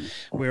because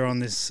we're on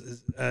this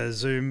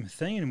Zoom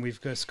thing and we've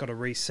just got to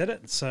reset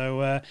it.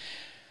 So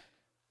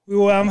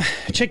we'll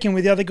check in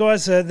with the other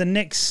guys.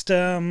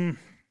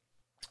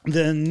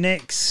 The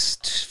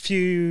next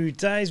few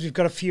days, we've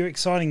got a few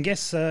exciting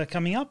guests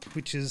coming up,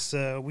 which is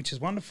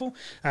wonderful.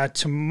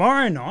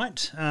 Tomorrow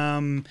night,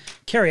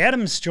 Kerry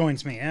Adams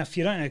joins me. If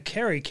you don't know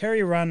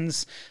Kerry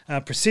runs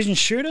Precision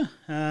Shooter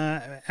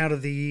out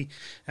of New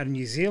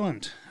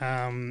Zealand,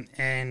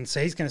 and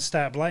so he's going to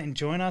stay up late and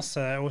join us.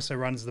 Also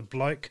runs the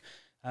Bloke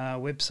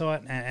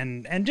website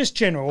and just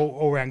general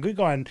all round good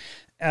guy. And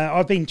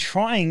I've been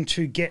trying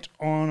to get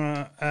on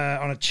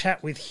a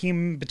chat with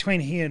him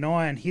between he and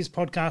I and his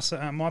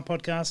podcast, my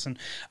podcast, and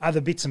other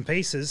bits and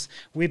pieces.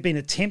 We've been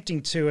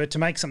attempting to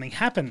make something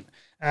happen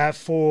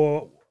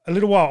for a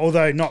little while,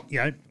 although not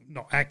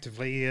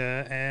actively.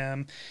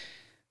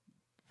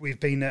 We've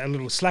been a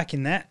little slack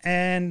in that,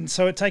 and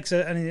so it takes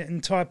an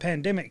entire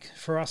pandemic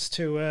for us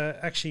to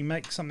actually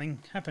make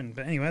something happen.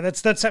 But anyway,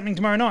 that's happening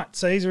tomorrow night.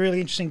 So he's a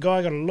really interesting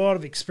guy, got a lot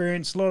of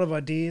experience, a lot of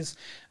ideas,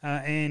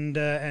 and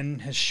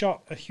has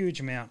shot a huge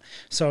amount.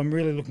 So I'm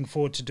really looking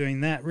forward to doing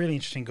that. Really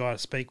interesting guy to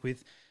speak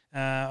with.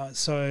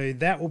 So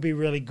that will be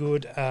really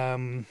good.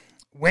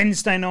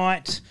 Wednesday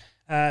night,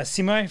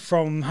 Simo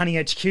from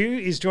Honey HQ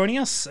is joining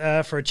us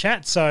for a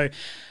chat. So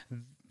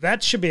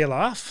that should be a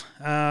laugh.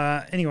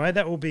 Anyway,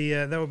 that will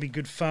be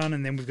good fun,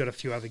 and then we've got a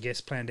few other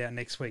guests planned out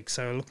next week.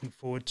 So looking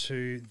forward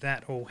to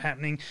that all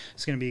happening.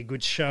 It's going to be a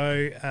good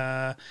show,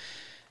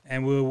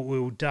 and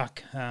we'll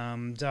duck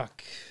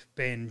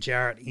Ben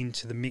Jarrett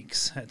into the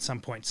mix at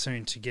some point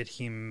soon to get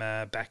him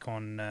back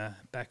on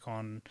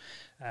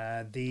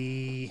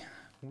the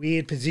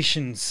weird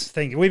positions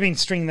thing. We've been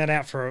stringing that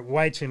out for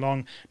way too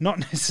long, not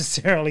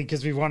necessarily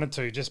because we wanted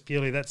to, just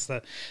purely that's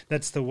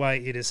the way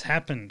it has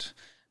happened.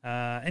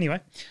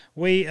 Anyway,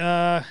 we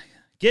are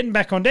getting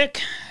back on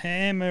deck.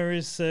 Emma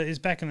is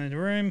back in the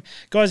room.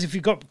 Guys, if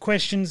you've got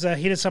questions,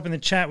 hit us up in the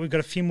chat. We've got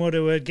a few more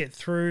to get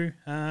through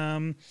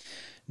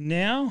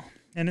now.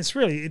 And it's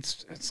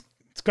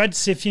great to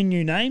see a few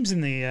new names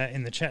in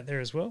the chat there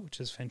as well, which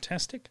is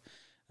fantastic.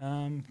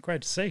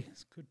 Great to see.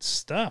 It's good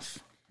stuff.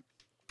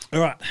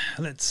 All right,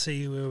 let's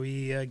see where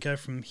we go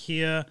from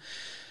here.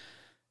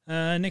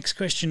 Next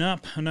question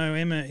up. I know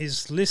Emma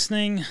is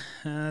listening.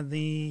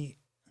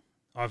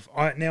 I've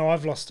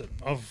lost it.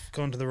 I've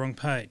gone to the wrong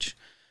page.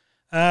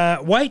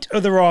 Weight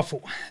of the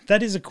rifle.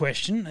 That is a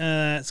question.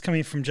 It's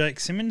coming from Jake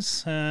Simmons.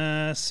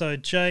 So,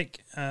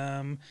 Jake,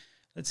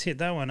 let's hit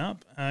that one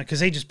up because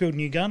he just built a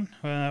new gun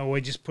or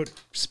he just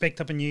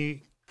spec'd up a new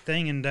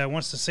thing and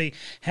wants to see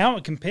how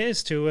it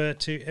compares to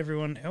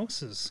everyone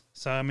else's.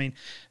 So, I mean,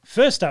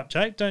 first up,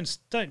 Jake, don't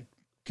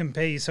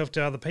compare yourself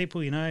to other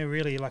people,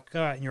 really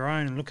go out on your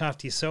own and look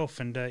after yourself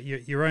and you're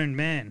your own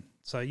man.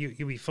 So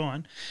you'll be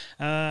fine.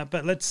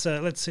 But let's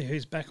see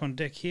who's back on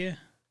deck here.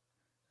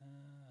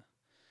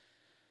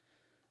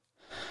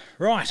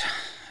 Right.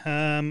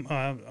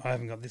 I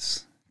haven't got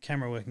this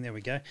camera working. There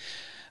we go.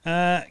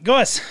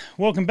 Guys,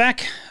 welcome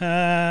back.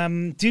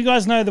 Do you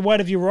guys know the weight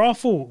of your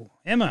rifle?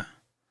 Emma?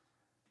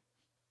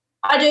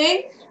 I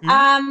do.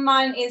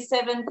 Mine is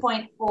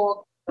 7.4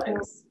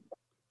 kilos.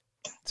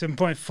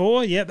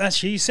 7.4? Yep,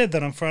 that's you said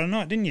that on Friday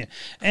night, didn't you?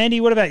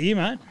 Andy, what about you,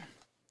 mate?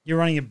 You're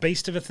running a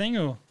beast of a thing,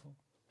 or?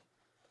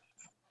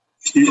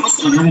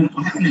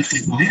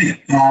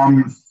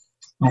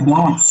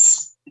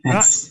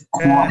 It's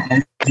quite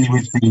heavy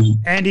with the...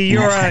 Andy,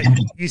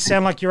 you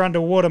sound like you're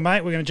underwater,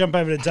 mate. We're going to jump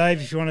over to Dave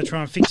if you want to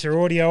try and fix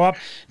your audio up.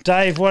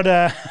 Dave, what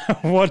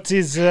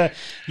is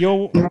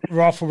your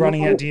rifle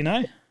running at, do you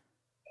know?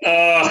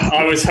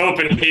 I was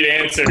hoping he'd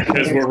answer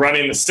because we're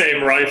running the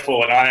same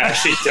rifle and I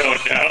actually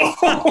don't know.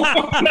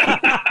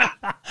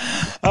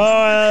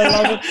 I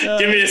love it.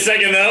 Give me a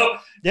second, though.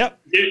 Yep.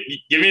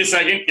 Give me a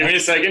second.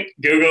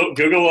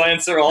 Google will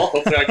answer all.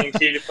 Hopefully I can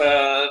keep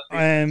in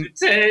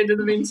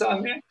the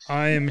meantime here.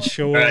 I am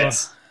sure. Right.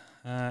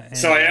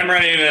 So I am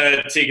running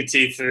a Tikka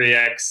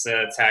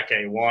T3X TAC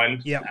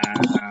A1. Yep.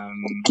 And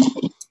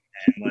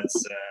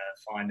let's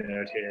find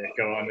out here.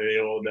 Go on to the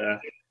old...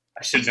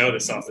 I should know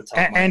this off the top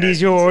of my head.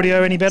 Is your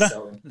audio any better?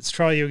 Let's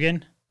try you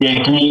again.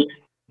 Yeah, can you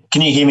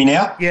hear me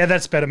now? Yeah,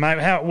 that's better, mate.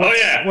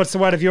 What's the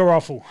weight of your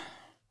rifle?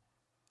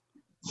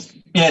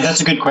 Yeah, that's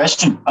a good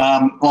question.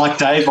 Like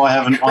Dave, I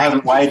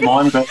haven't weighed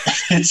mine, but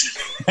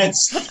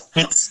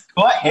it's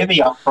quite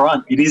heavy up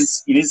front. It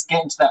is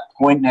getting to that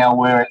point now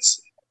where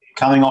it's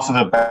coming off of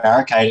a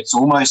barricade. It's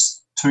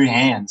almost two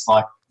hands.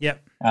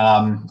 Yep.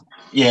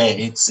 Yeah,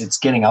 it's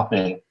getting up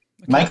there.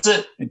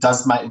 Okay. It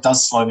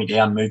does slow me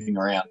down moving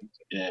around.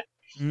 Yeah.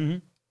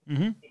 Mm-hmm.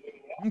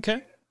 Mm-hmm.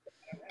 Okay.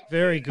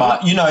 Very good.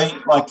 But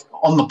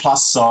on the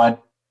plus side,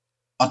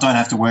 I don't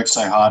have to work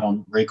so hard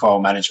on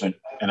recoil management,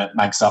 and it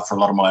makes up for a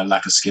lot of my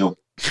lack of skill.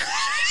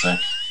 So.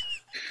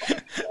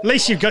 At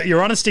least you've got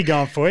your honesty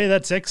going for you.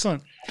 That's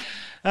excellent.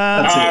 To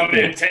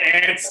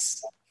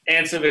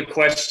answer the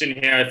question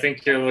here, I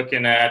think you're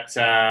looking at.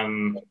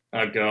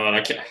 Oh God,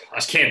 I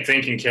can't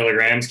think in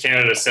kilograms.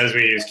 Canada says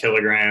we use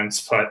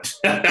kilograms, but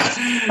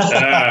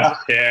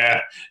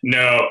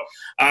no.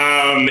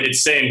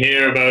 It's saying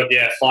here about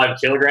 5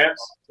 kilograms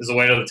is the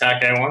weight of the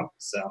TAC A1.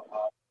 So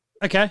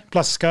okay,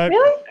 plus scope.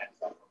 Really?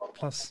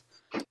 Plus,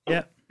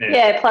 yeah.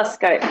 Yeah, plus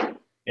scope.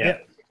 Yeah.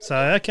 So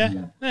okay.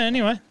 Yeah,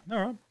 anyway, all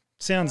right.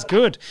 Sounds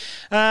good.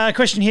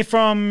 Question here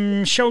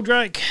from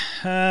Sheldrake.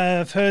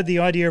 I've heard the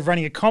idea of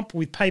running a comp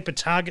with paper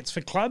targets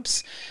for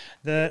clubs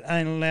that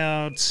ain't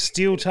allowed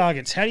steel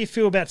targets. How do you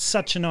feel about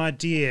such an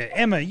idea?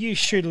 Emma, you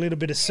shoot a little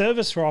bit of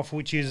service rifle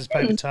which uses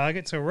paper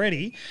targets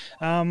already.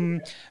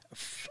 I'm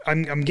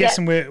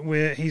guessing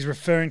where he's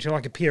referring to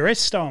like a PRS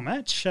style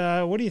match.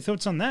 What are your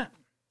thoughts on that?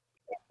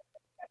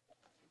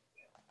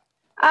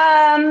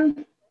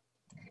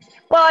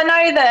 Well, I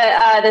know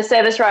that the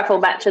service rifle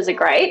matches are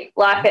great.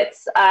 Like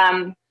it's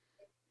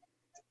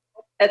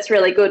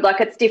really good. Like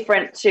it's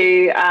different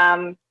to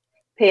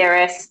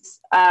PRS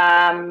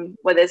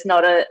where there's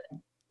not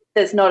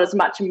as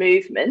much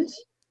movement.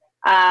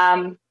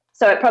 So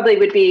it probably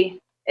would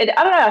be. I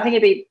don't know. I think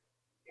it'd be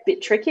a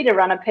bit tricky to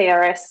run a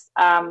PRS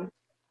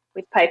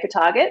with paper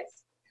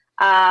targets.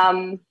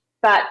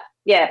 But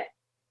yeah,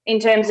 in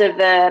terms of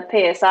the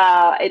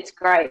PSR, it's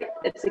great.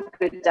 It's a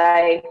good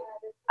day.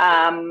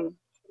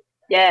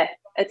 Yeah,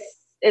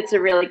 it's a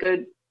really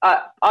good.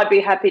 I'd be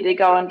happy to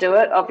go and do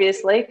it,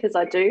 obviously, because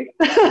I do.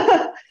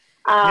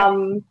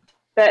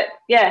 But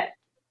yeah,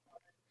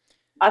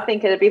 I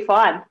think it'd be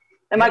fine.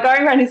 Am I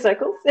going around in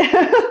circles?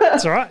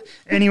 That's all right.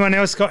 Anyone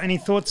else got any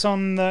thoughts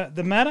on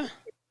the matter?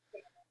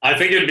 I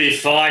think it'd be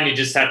fine. You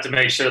just have to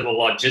make sure the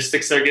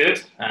logistics are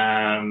good,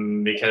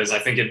 because I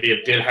think it'd be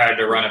a bit hard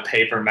to run a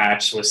paper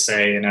match with,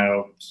 say,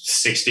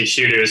 60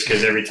 shooters,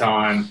 because every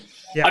time.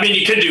 Yeah. I mean,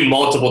 you could do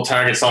multiple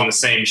targets on the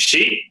same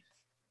sheet.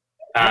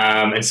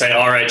 And say,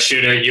 all right,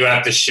 shooter, you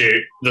have to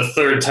shoot the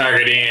third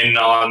target in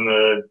on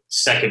the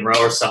second row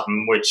or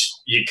something, which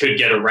you could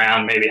get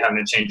around maybe having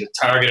to change the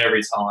target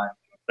every time.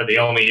 But the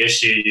only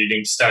issue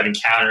you'd start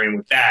encountering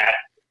with that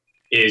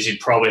is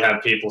you'd probably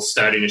have people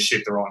starting to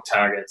shoot the wrong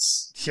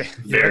targets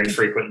very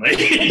frequently.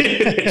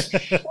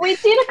 We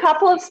did a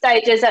couple of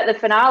stages at the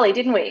finale,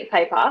 didn't we,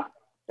 Paper?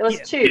 There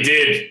was 2. We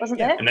did. Wasn't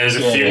there? And there's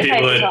a few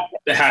people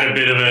that had a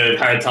bit of a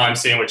hard time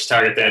seeing which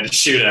target they had to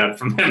shoot at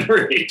from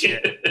memory.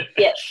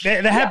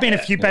 There have been a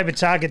few paper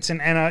targets, and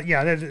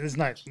there's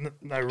no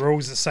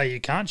rules that say you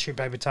can't shoot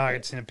paper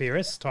targets in a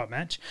PRS type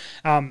match.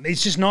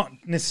 It's just not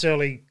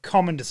necessarily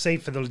common to see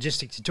for the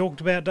logistics you talked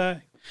about,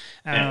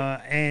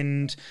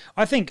 And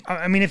I think,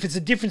 I mean, if it's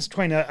a difference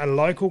between a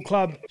local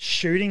club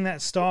shooting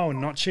that style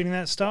and not shooting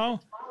that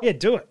style, yeah,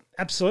 do it.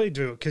 Absolutely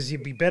do it, because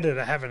you'd be better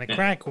to having a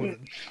crack or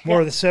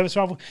more of the service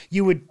rifle.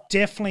 You would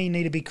definitely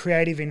need to be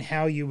creative in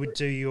how you would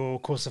do your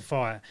course of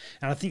fire.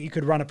 And I think you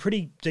could run a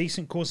pretty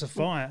decent course of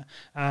fire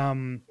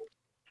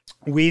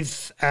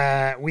with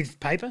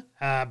paper,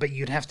 but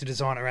you'd have to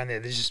design it around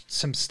there. There's just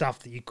some stuff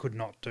that you could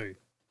not do,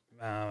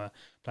 plain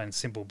and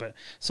simple. But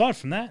aside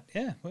from that,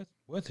 yeah,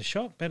 worth a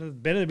shot. Better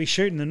to be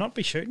shooting than not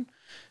be shooting,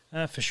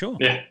 for sure.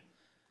 Yeah.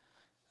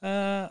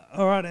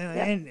 All right,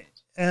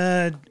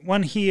 and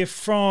one here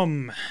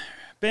from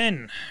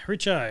Ben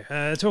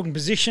Richo, talking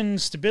position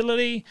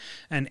stability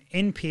and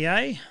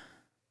NPA.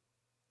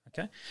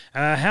 Okay,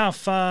 how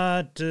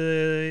far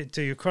do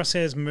your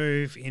crosshairs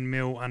move in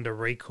mil under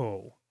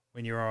recoil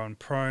when you're on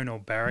prone or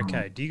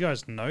barricade? Do you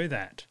guys know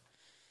that?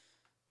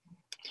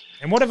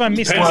 And what have I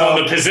missed?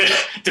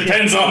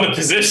 Depends on the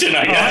position,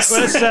 I guess.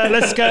 Right, well,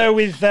 let's go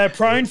with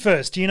prone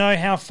first. Do you know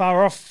how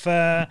far off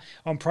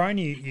on prone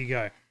you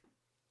go?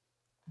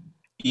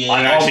 Yeah,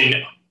 I'm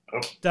actually.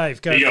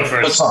 Dave, go. You go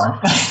first. Sorry.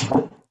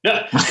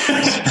 Yeah.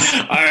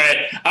 All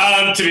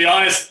right. To be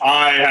honest,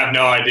 I have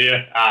no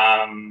idea.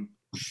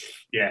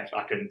 Yeah,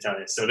 I couldn't tell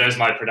you. So there's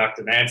my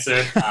productive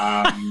answer.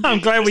 I'm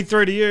glad we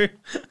threw to you.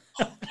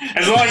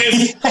 As long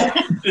as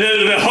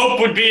the hope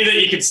would be that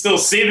you can still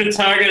see the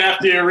target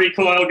after your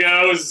recoil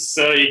goes,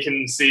 so you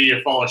can see your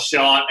fall of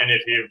shot, and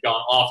if you've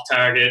gone off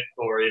target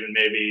or even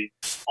maybe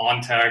on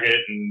target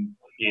and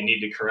you need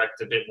to correct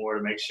a bit more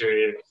to make sure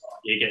you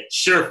get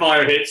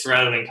surefire hits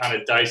rather than kind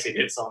of dicey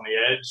hits on the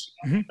edge.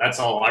 Mm-hmm. That's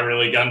all I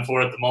really gun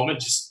for at the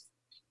moment. Just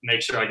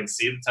make sure I can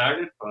see the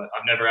target, but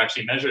I've never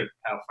actually measured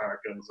how far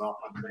it goes off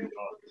on recoil.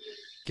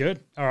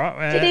 Good. All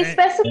right. Did he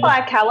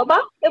specify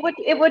caliber?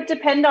 It would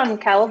depend on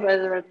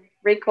caliber and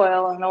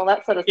recoil and all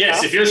that sort of Yes,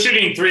 stuff. if you're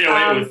shooting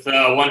 308 with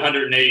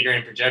 180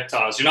 grain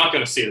projectiles, you're not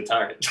going to see the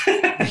target.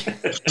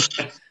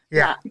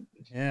 Yeah.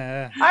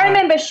 Yeah. I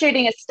remember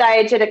shooting a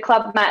stage at a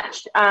club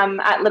match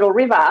at Little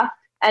River,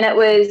 and it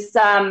was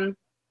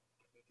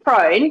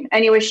prone,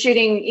 and you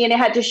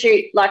had to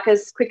shoot like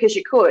as quick as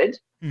you could.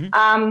 Mm-hmm.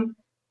 And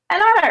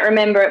I don't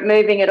remember it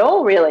moving at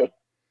all, really.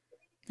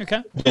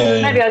 Okay.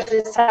 Yeah. Maybe I was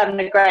just having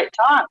a great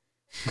time.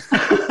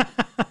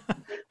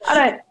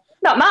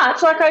 Not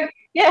much.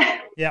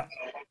 Yeah.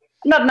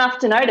 Not enough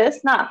to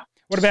notice, no.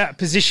 What about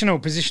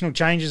positional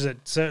changes? It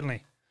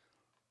certainly.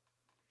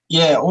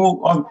 Yeah,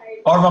 well,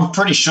 I'm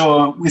pretty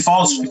sure if I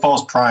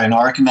was prone,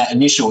 I reckon that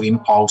initial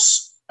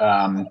impulse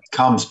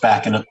comes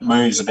back and it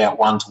moves about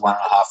 1 to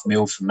 1.5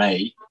 mil for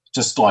me,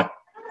 just like,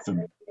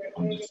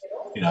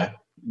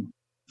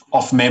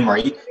 off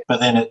memory. But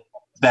then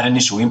that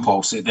initial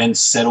impulse, it then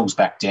settles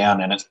back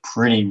down, and it's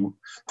pretty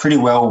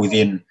well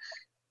within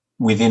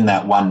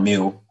that 1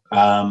 mil.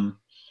 And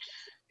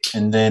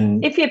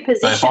then if your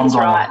position's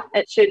right,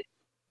 it should.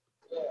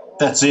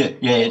 That's it.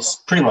 Yeah, it's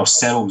pretty well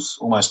settles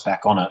almost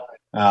back on it.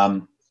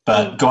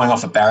 But going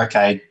off a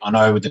barricade, I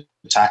know with the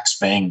attacks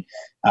being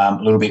a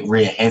little bit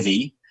rear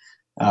heavy,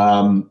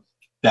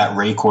 that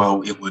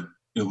recoil it would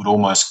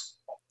almost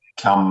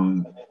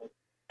come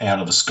out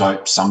of the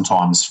scope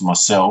sometimes for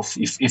myself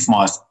if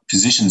my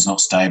position's not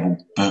stable.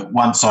 But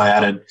once I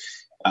added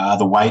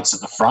the weights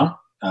at the front,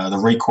 the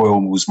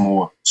recoil was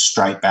more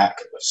straight back,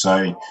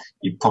 so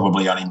you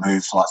probably only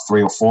move like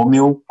 3 or 4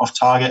 mil off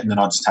target, and then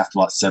I just have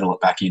to settle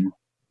it back in.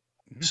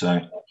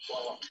 So,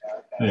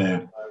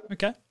 yeah.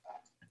 Okay.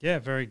 Yeah,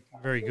 very,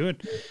 very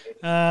good.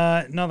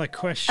 Another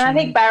question. And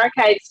I think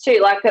barricades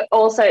too,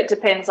 it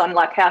depends on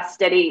how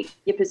steady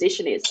your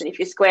position is, and if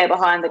you're square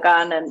behind the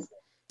gun and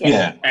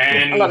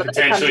and a lot of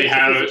potentially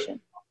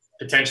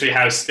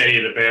how steady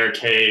the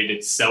barricade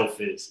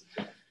itself is.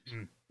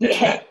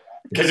 Yeah.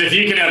 Because if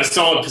you can have a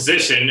solid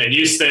position and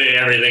you steady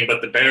everything, but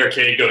the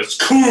barricade goes,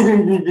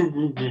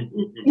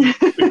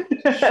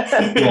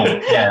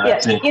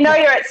 that's it. You know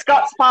you're at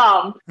Scott's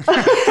Palm.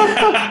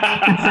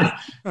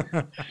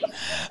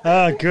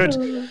 Good.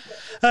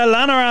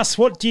 Lana asks,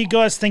 what do you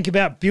guys think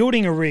about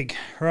building a rig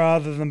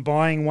rather than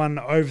buying one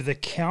over the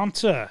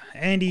counter?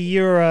 Andy,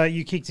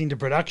 you kicked into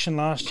production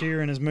last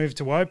year and has moved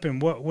to open.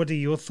 What are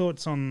your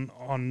thoughts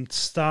on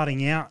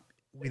starting out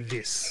with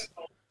this?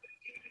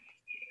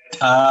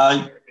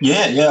 I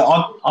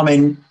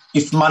mean,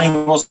 if money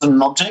wasn't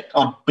an object,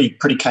 I'd be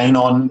pretty keen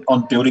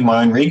on building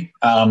my own rig.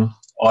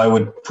 I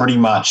would pretty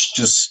much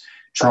just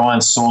try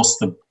and source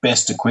the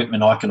best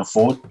equipment I can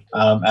afford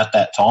at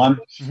that time,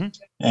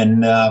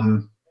 and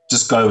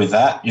just go with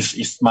that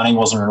if money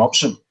wasn't an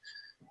option.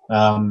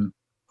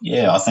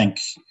 I think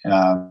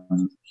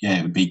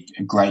it would be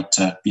great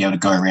to be able to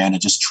go around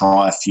and just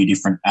try a few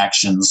different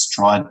actions,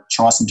 try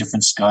some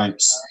different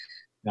scopes,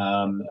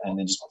 and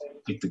then just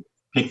pick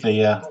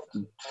the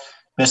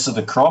best of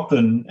the crop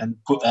and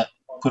put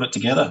it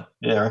together.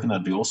 Yeah, I reckon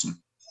that'd be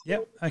awesome.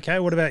 Yep. Okay.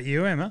 What about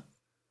you, Emma?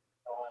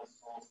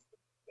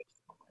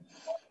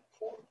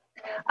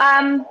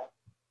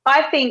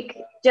 I think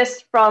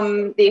just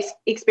from the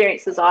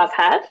experiences I've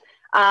had,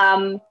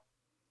 I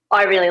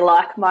really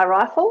like my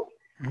rifle.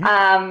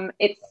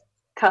 It's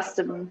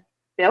custom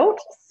built.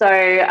 So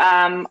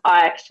I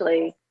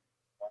actually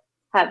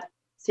have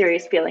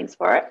serious feelings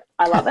for it.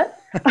 I love it.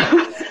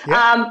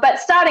 But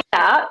starting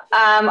out,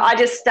 I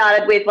just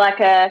started with like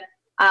a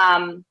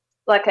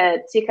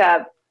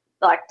Tikka,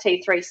 like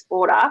T3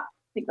 Sporter. I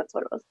think that's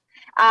what it was.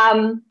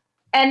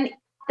 And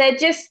they're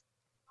just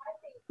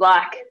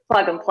like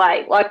plug and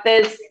play. Like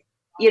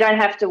you don't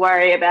have to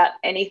worry about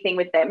anything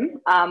with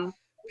them.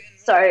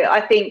 So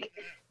I think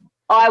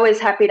I was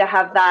happy to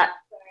have that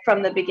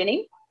from the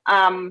beginning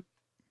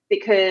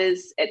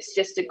because it's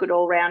just a good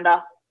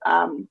all-rounder.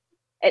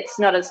 It's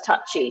not as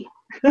touchy,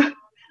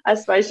 I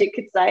suppose you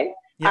could say.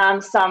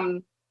 Yep.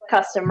 Some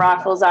custom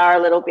rifles are a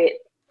little bit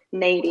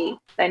needy.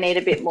 They need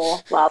a bit more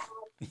love.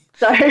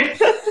 So,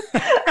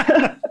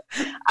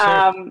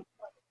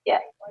 yeah.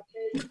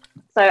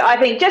 So I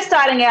think just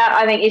starting out,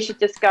 I think you should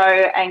just go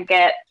and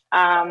get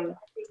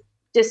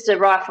just a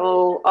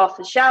rifle off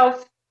the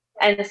shelf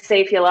and see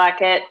if you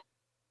like it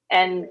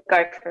and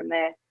go from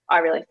there, I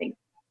really think.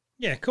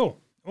 Yeah, cool.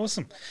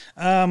 Awesome.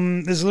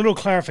 There's a little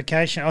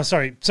clarification. Oh,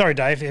 sorry,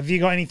 Dave. Have you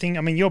got anything?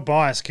 I mean, you're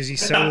biased because you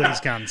sell these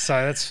guns.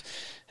 So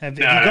have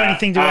you got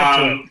anything to add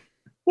to it?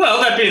 Well,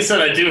 that being said,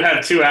 I do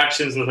have 2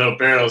 actions without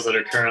barrels that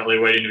are currently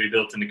waiting to be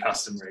built into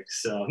custom rigs.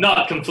 So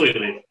not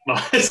completely, but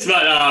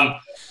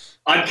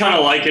I'd kind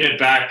of liken it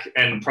back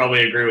and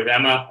probably agree with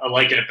Emma. I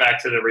liken it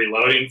back to the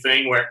reloading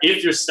thing where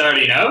if you're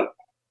starting out,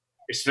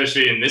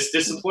 especially in this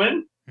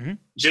discipline,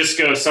 just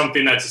go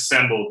something that's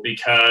assembled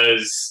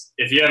because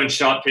if you haven't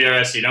shot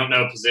PRS, you don't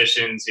know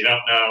positions, you don't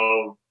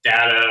know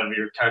data of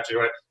your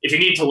cartridge. If you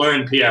need to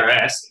learn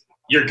PRS,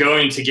 you're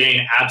going to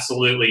gain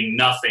absolutely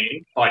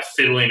nothing by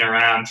fiddling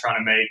around trying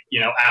to make,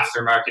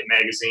 aftermarket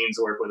magazines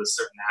work with a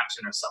certain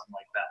action or something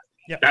like that.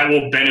 Yep. That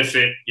will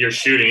benefit your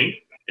shooting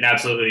in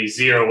absolutely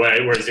zero way.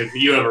 Whereas if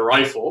you have a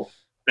rifle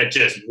that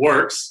just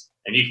works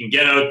and you can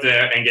get out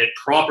there and get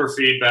proper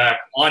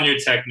feedback on your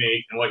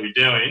technique and what you're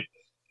doing,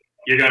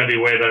 you're going to be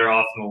way better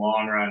off in the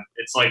long run.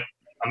 It's like,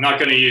 I'm not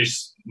going to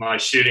use my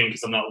shooting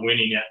because I'm not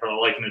winning yet, but I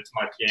liken it to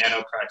my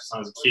piano practice when I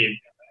was a kid.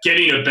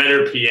 Getting a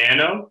better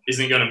piano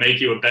isn't going to make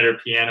you a better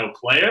piano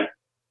player,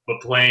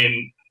 but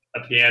playing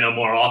a piano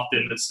more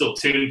often that's still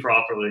tuned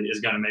properly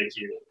is going to make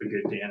you a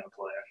good piano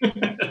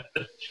player.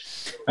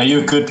 Are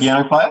you a good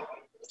piano player?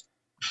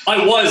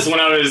 I was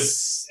when I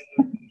was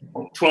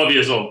 12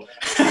 years old.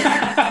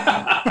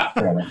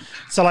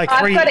 So like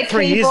I've got a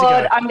 3 years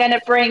keyboard ago. I'm going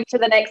to bring to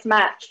the next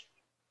match.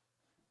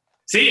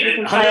 See,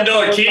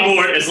 $100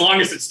 keyboard, as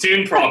long as it's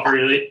tuned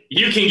properly,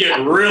 you can get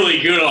really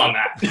good on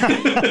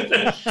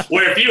that.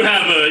 Where if you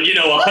have a,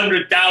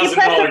 $100,000 You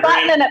press a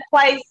button and it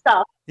plays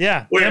stuff.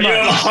 Yeah. Where if you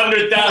have a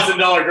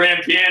 $100,000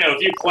 grand piano,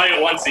 if you play it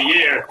once a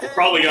year, it's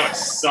probably going to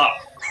suck.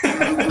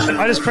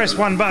 I just press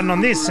one button on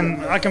this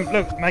and I can,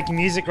 look, making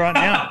music right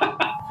now.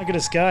 Look at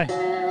us go.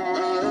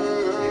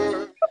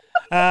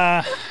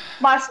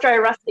 Maestro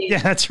Rusty. Yeah,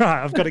 that's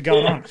right. I've got it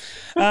going on.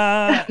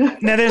 Now,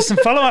 there's some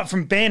follow-up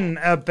from Ben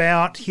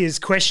about his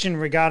question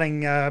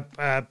regarding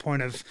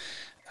point of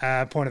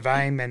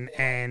aim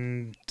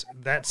and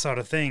that sort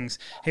of things.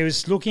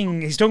 He's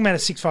talking about a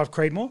 6.5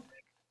 Creedmoor,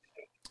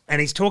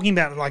 and he's talking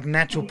about like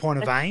natural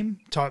point of aim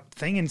type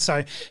thing. And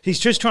so he's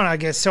just trying to, I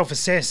guess,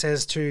 self-assess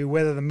as to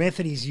whether the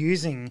method he's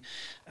using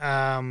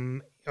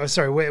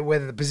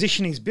whether the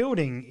position he's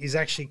building is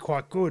actually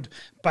quite good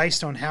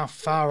based on how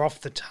far off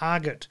the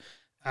target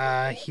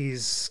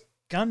his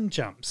gun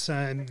jumps.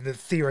 And the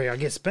theory, I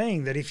guess,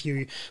 being that if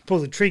you pull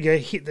the trigger,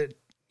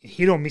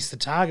 hit or miss the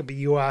target, but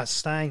you are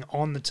staying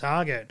on the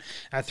target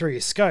through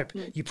your scope,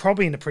 you're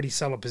probably in a pretty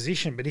solid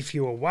position. But if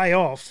you are way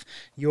off,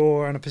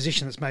 you're in a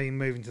position that's maybe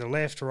moving to the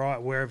left, right,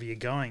 wherever you're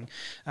going.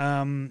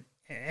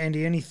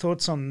 Andy, any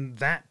thoughts on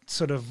that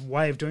sort of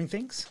way of doing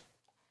things?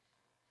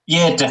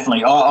 Yeah,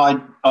 definitely. I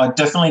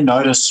definitely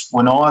notice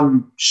when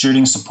I'm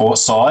shooting support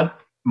side,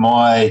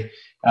 my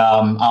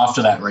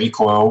after that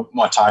recoil,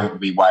 my target will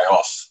be way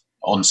off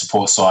on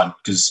support side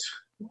because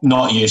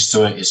not used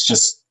to it.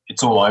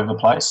 It's all over the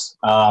place.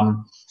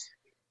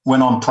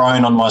 When I'm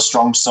prone on my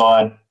strong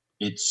side,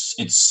 it's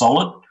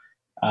solid.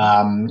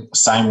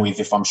 Same with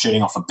if I'm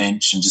shooting off a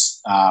bench and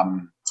just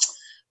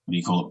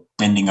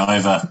bending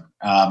over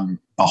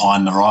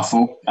behind the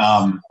rifle.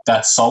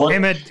 That's solid.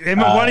 Emma,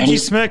 why did you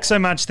smirk so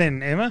much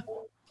then, Emma?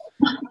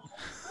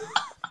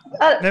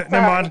 Never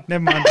mind.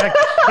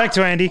 Back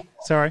to Andy.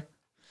 Sorry.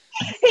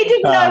 He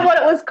didn't know what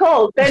it was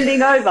called,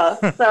 bending over.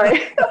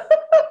 Sorry.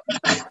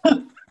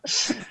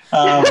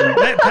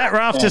 Let Pat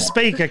Rafter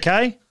speak,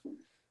 okay?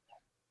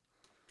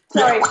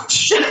 Sorry.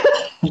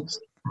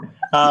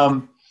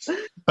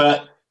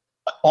 But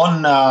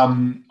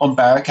on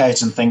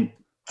barricades and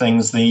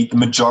things, the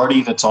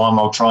majority of the time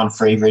I'll try and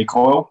free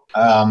recoil.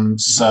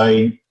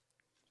 So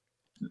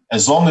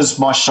as long as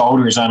my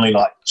shoulder is only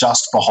like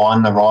just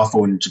behind the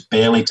rifle and just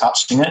barely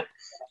touching it,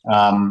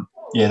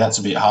 that's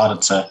a bit harder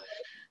to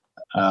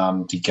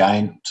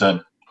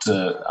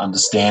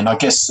understand. I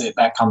guess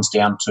that comes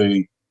down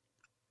to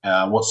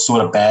what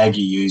sort of bag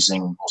you're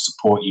using or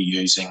support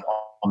you're using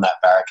on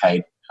that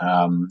barricade,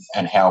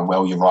 and how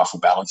well your rifle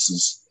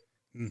balances.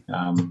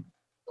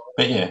 But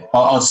but yeah,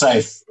 I'd say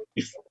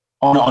if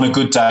on a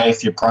good day,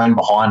 if you're prone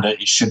behind it,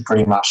 you should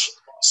pretty much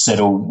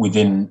settle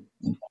within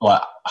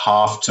like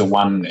half to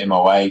 1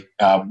 MOA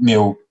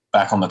mil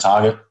back on the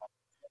target.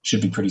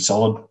 Should be pretty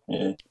solid.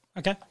 Yeah.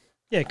 Okay.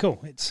 Yeah,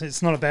 cool.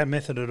 It's not a bad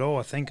method at all.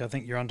 I think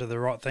you're onto the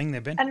right thing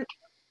there, Ben. And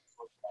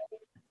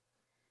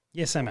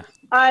yes, Emma.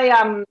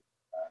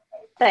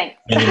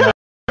 Thanks.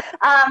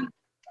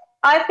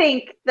 I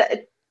think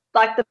that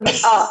like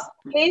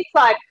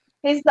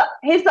he's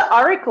the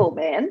oracle,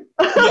 man.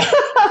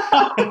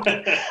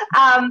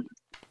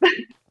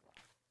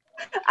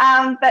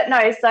 But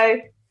no, so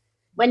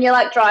when you're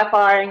like dry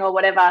firing or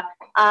whatever,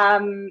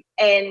 and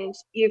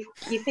you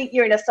think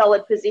you're in a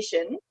solid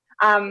position,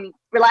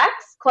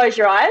 relax, close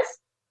your eyes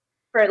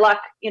for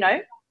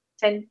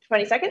 10,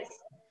 20 seconds,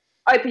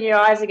 open your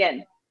eyes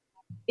again.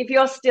 If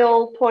you're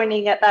still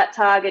pointing at that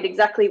target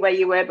exactly where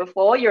you were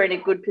before, you're in a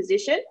good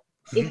position.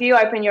 If you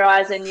open your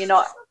eyes and you're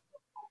not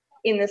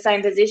in the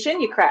same position,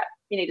 you're crap.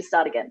 You need to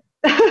start again.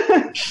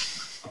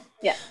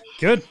 Yeah.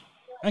 Good.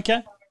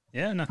 Okay.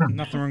 Yeah,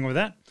 nothing wrong with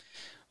that.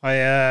 All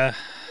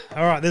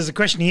right, there's a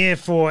question here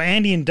for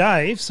Andy and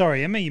Dave.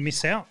 Sorry, Emma, you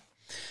missed out.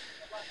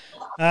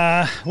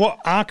 What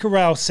Arca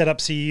Rail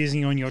setups are you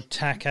using on your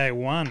TAC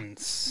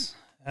A1s?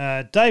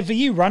 Dave, are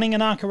you running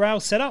an Arca Rail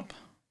setup?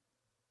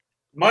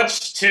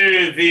 Much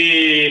to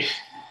the,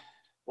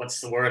 what's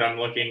the word I'm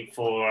looking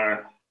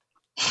for?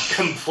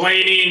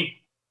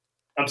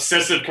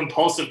 Obsessive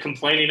compulsive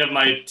complaining of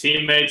my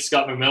teammate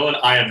Scott McMillan.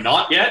 I am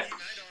not yet.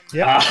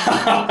 Yeah.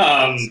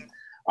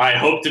 I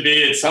hope to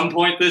be at some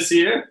point this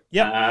year.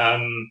 Yeah.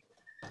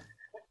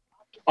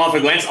 Off a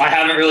glance, I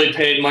haven't really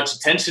paid much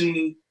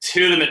attention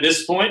to them at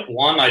this point.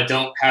 One, I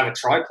don't have a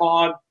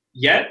tripod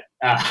yet.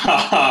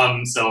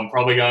 So I'm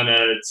probably going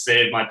to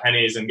save my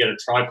pennies and get a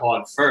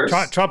tripod first.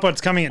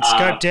 Tripod's coming at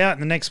scoped out in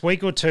the next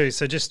week or two.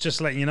 So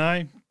just letting you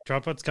know,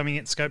 tripod's coming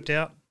at scoped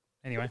out.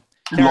 Anyway.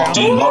 Locked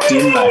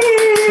in, mate.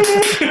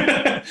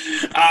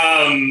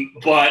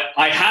 But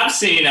I have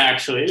seen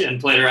actually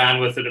and played around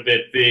with it a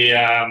bit.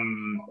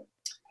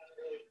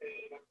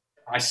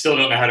 I still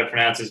don't know how to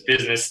pronounce his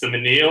business. The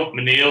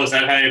Menil, is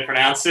that how you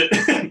pronounce it?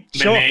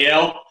 Sure.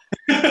 Menil.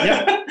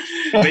 Yep.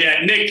 But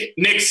yeah,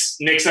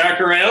 Nick's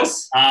Arca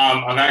Rails.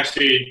 I've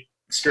actually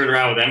screwed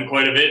around with them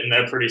quite a bit, and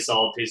they're pretty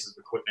solid pieces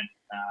of equipment.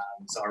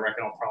 So I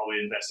reckon I'll probably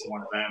invest in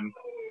one of them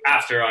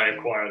after I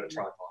acquire the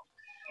tripod.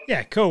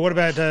 Yeah, cool. What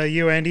about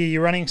you, Andy? Are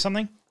you running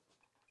something?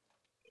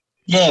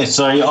 Yeah,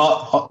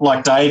 so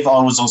like Dave,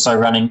 I was also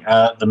running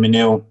the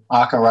Menil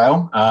Arca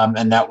Rail,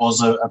 and that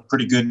was a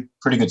pretty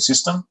good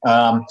system.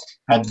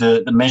 Had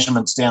the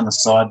measurements down the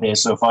side there,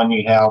 so if I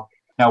knew how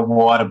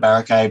wide a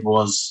barricade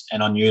was,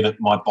 and I knew that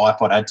my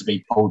bipod had to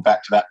be pulled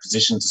back to that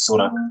position to sort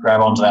of grab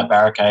onto that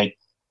barricade,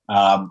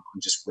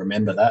 just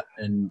remember that,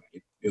 and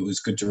it was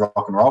good to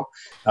rock and roll.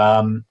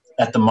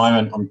 At the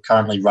moment, I'm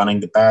currently running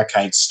the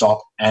barricade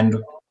stop and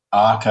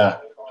Arca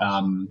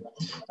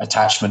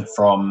attachment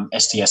from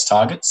STS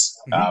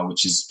Targets,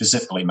 which is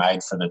specifically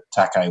made for the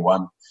TAC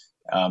A1,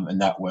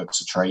 and that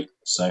works a treat.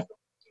 So,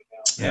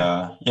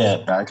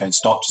 barricade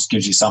stop just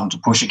gives you something to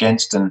push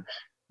against, and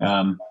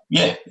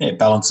it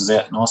balances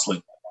out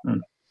nicely.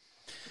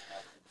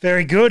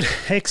 Very good,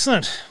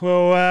 excellent.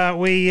 Well,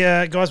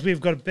 guys, we've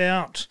got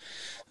about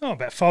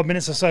 5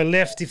 minutes or so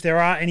left. If there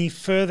are any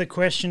further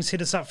questions,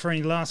 hit us up for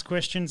any last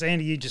questions.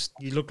 Andy,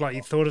 you look like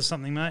you thought of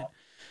something, mate.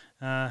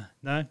 No?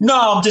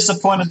 No, I'm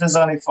disappointed there's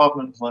only 5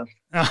 minutes left.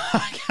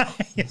 Okay,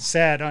 you're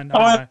sad, I know.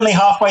 I'm only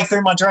halfway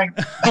through my drink.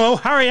 Well,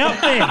 hurry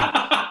up then.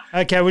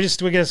 Okay, we're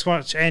just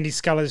watch Andy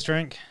Sculler's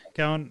drink.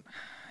 Go on.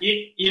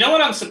 You know what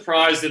I'm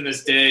surprised in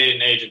this day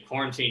and age of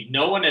quarantine?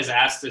 No one has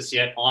asked us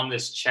yet on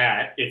this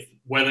chat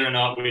whether or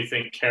not we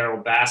think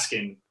Carol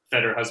Baskin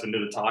fed her husband to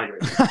the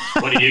Tigers.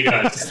 What do you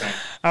guys think?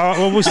 All right,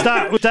 well, we'll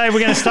start. Dave, we're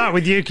going to start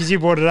with you because you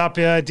brought it up.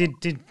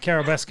 Did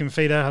Carol Baskin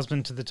feed her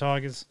husband to the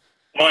Tigers?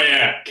 Oh,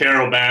 yeah.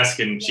 Carol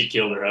Baskin, she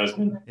killed her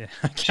husband. Yeah,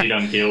 okay. She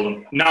done killed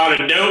him.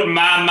 Not a doubt in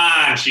my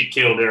mind she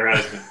killed her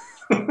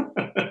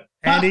husband.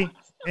 Andy,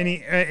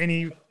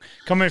 any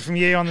comment from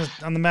you on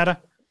the matter?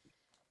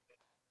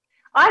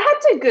 I had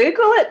to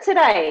Google it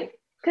today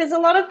because a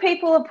lot of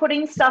people are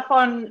putting stuff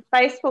on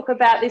Facebook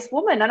about this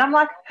woman, and I'm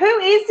like, who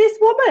is this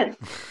woman?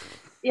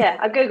 Yeah,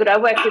 I Googled it. I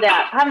worked it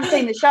out. I haven't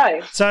seen the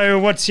show. So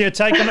what's your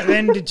take on it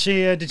then? Did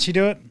she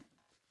do it?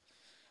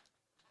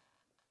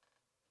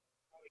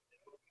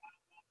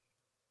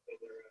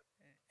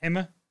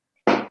 Emma?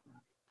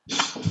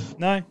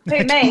 No?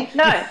 Who, me?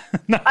 No.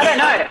 No. I don't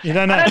know. You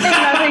don't know? I don't even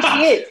know who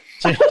she is.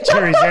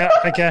 Jerry's out.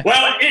 Okay.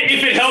 Well,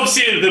 if it helps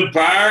you, the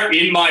bar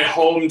in my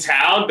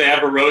hometown, they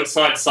have a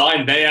roadside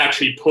sign. They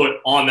actually put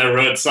on their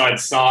roadside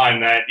sign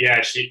that,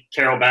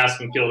 Carol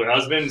Baskin killed her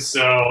husband.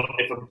 So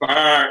if a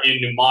bar in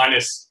New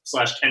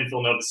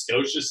Minas/Kentville, Nova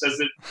Scotia says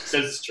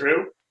it's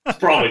true, it's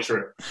probably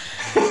true.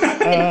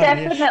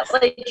 It's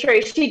definitely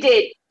true. She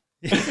did.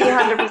 He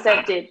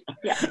 100% did.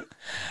 Yeah.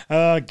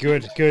 Oh,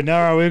 good.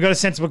 No, we've got a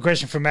sensible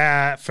question from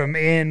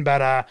Ian,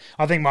 but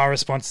I think my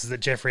response is that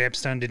Jeffrey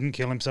Epstein didn't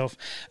kill himself.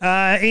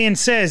 Ian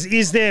says,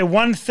 is there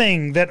one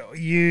thing that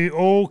you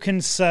all can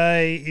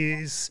say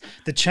is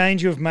the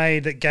change you have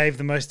made that gave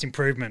the most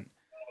improvement?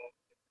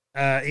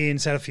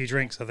 Ian's had a few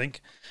drinks, I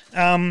think.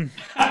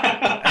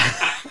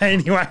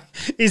 Anyway,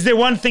 is there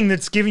one thing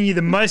that's given you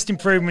the most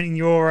improvement in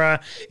your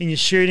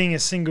shooting? A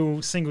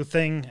single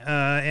thing.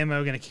 Emma,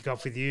 we're going to kick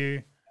off with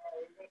you.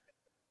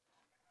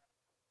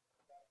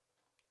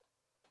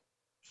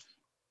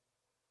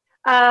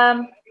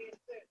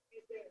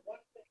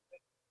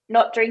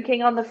 Not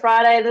drinking on the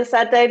Friday and the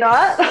Saturday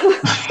night.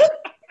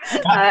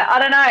 I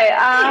don't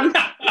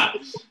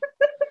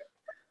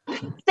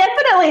know.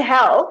 Definitely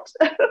helped.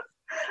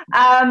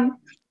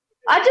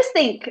 I just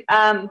think,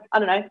 I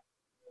don't know,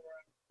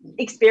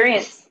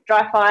 experience,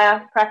 dry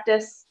fire,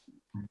 practice.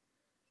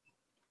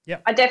 Yeah.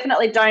 I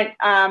definitely don't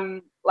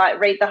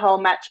read the whole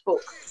match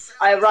book.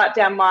 I write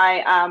down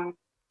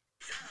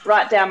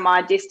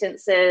my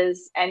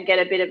distances and get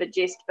a bit of a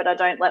gist, but I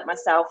don't let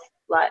myself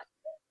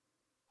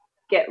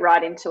get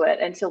right into it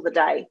until the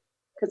day,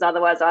 because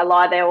otherwise I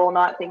lie there all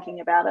night thinking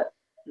about it.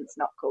 It's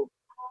not cool.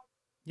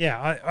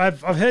 Yeah,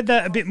 I've heard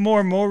that a bit more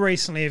and more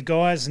recently of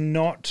guys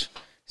not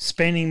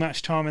spending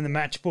much time in the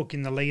match book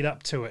in the lead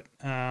up to it.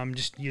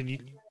 Just you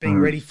being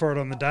ready for it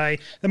on the day.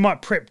 They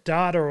might prep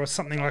data or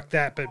something like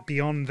that, but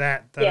beyond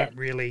that, they don't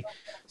really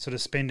sort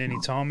of spend any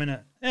time in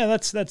it. Yeah,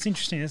 that's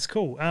interesting. That's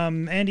cool.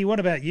 Andy, what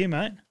about you,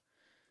 mate?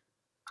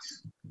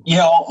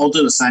 Yeah, I'll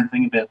do the same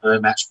thing about the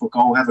match book.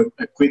 I'll have a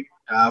quick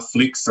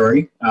flick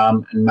through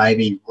and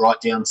maybe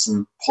write down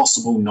some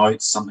possible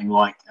notes, something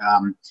like,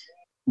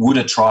 would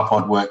a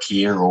tripod work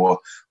here, or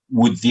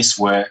would this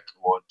work,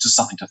 or just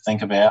something to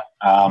think about.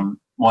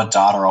 My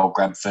data I'll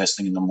grab first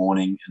thing in the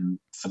morning and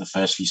for the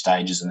first few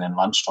stages, and then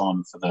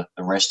lunchtime for the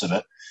rest of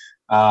it.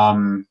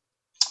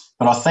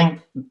 But I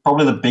think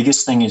probably the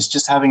biggest thing is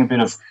just having a bit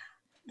of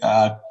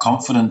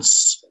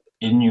confidence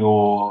in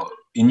your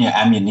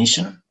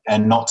ammunition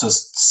and not to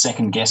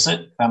second guess it,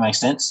 if that makes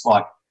sense.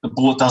 Like, the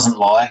bullet doesn't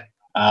lie,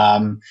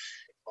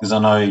 because I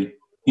know,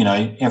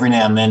 every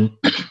now and then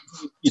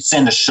you'd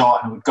send a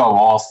shot and it would go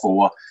off,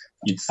 or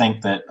you'd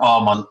think that,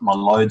 my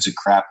loads are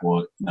crap,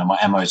 or my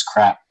ammo's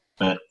crap.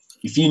 But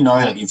if you know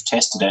that you've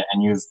tested it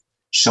and you've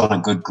shot a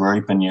good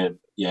group and your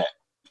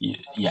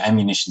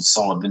ammunition's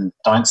solid, then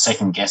don't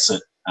second guess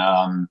it.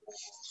 I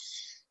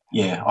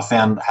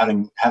found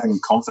having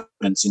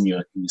confidence in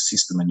your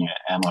system and your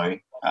ammo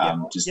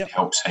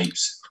helps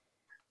heaps.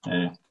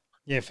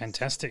 Yeah,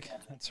 fantastic.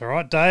 That's all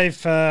right.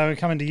 Dave, we're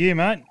coming to you,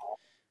 mate.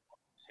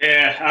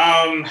 Yeah,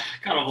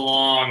 kind of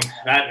along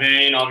that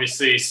vein,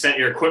 obviously set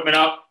your equipment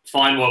up,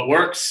 find what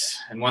works,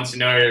 and once you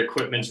know your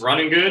equipment's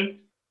running good,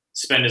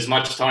 spend as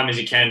much time as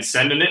you can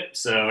sending it,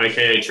 so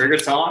aka trigger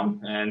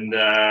time. And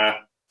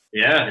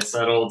it's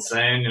that old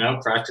saying,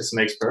 practice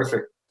makes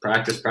perfect.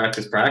 Practice.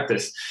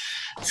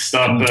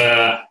 Stop,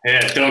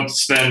 don't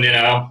spend,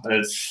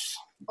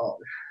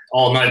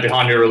 all night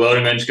behind your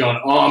reloading bench going,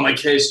 my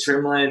case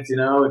trim length,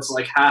 it's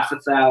like half a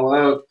thou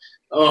out.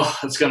 Oh,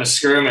 it's going to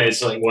screw me.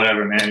 It's like,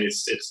 whatever, man.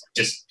 It's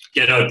just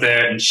get out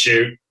there and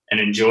shoot and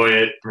enjoy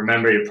it.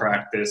 Remember your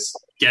practice.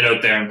 Get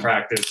out there and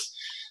practice.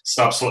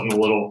 Stop sweating the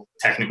little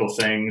technical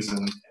things,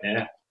 and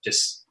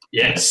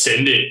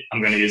send it.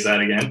 I'm going to use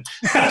that again.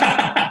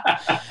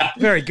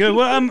 Very good.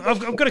 Well,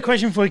 I've got a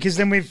question for you, because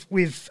then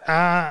we've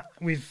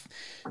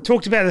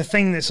talked about the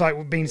thing that's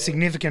been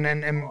significant,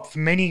 and for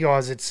many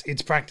guys,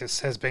 it's practice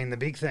has been the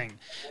big thing.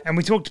 And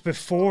we talked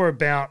before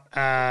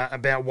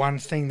about one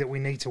thing that we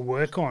need to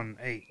work on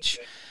each.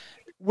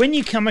 When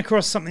you come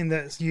across something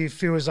that you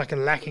feel is like a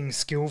lacking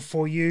skill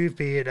for you,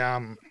 be it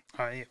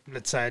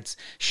let's say it's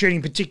shooting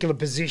a particular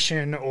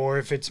position, or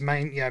if it's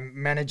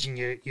managing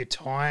your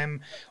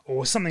time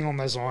or something on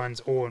those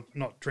lines, or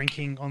not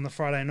drinking on the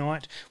Friday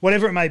night,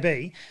 whatever it may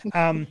be,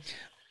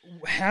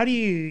 how do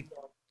you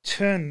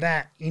turn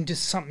that into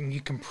something you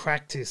can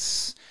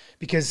practice?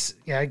 Because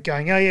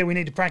going, we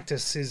need to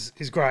practice is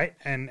great,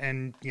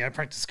 and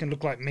practice can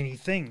look like many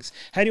things.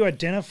 How do you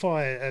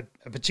identify a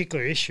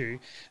particular issue,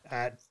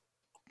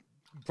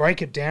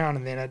 break it down,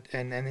 and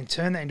then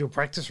turn that into a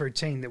practice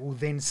routine that will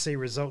then see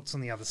results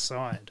on the other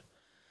side?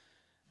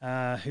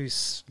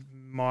 Who's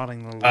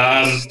smiling the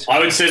least? I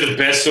would say the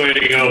best way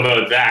to go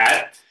about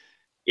that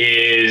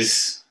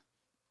is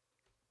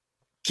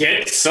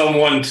get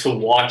someone to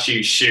watch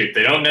you shoot.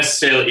 They don't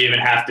necessarily even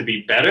have to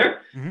be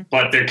better,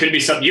 but there could be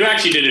something. You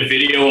actually did a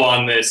video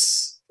on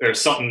this, or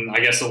something,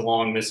 I guess,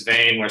 along this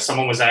vein, where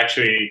someone was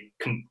actually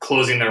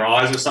closing their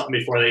eyes or something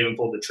before they even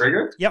pulled the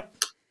trigger. Yep.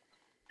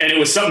 And it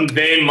was something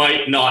they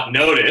might not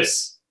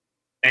notice.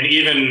 And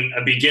even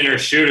a beginner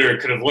shooter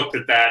could have looked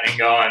at that and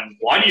gone,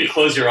 why do you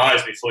close your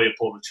eyes before you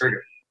pull the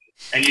trigger?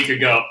 And you could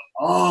go,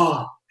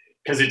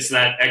 because it's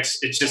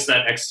just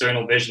that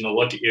external vision to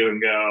look at you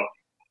and go,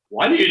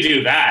 why do you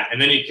do that?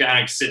 And then you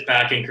kind of sit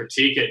back and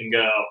critique it and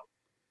go,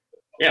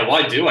 yeah,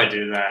 why do I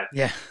do that?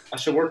 Yeah. I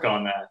should work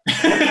on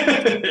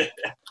that.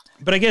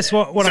 But I guess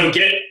what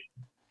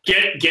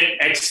get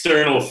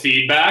external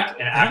feedback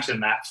and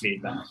action that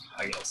feedback,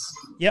 I guess.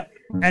 Yep.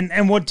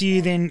 And what do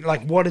you then,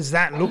 like, what does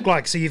that look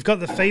like? So you've got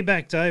the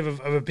feedback, Dave,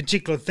 of a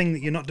particular thing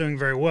that you're not doing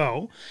very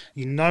well.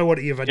 You know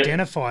what you've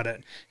identified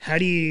it. How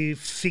do you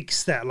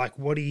fix that? Like,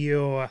 what are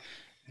your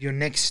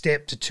next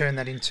step to turn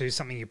that into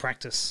something you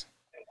practice?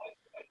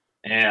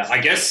 Yeah, I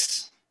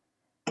guess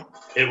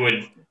it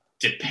would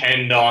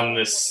depend on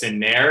the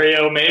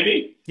scenario,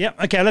 maybe. Yep.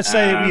 Okay, let's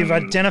say that you've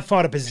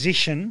identified a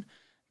position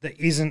that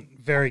isn't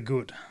very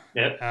good.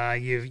 Yep.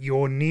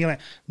 You're kneeling.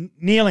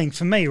 Kneeling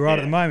for me right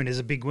at the moment is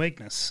a big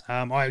weakness.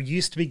 I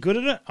used to be good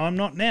at it. I'm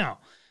not now.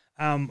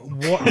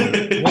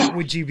 What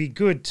would you be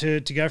good to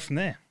go from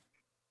there?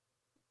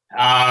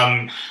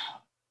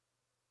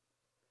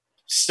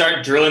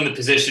 Start drilling the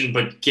position,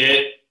 but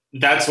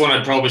that's when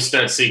I'd probably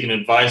start seeking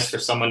advice for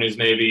someone who's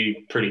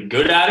maybe pretty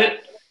good at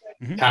it.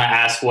 Mm-hmm. Kind of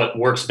ask what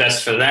works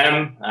best for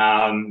them.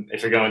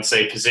 If you're going,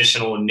 say,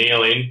 positional and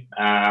kneeling,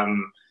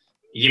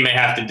 you may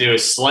have to do a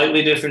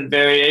slightly different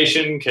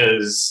variation,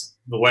 because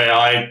the way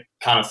I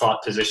kind of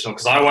thought positional,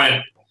 because I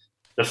went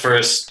the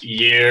first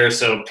year or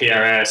so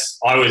PRS,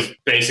 I was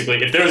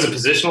basically, if there was a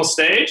positional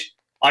stage,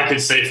 I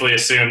could safely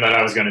assume that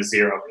I was going to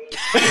zero.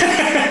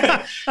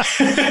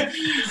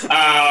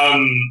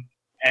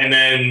 And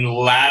then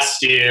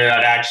last year,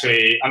 I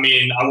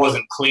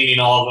wasn't cleaning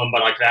all of them,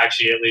 but I could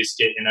actually at least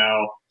get,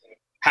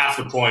 half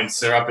the points.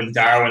 They're up in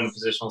Darwin, the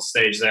positional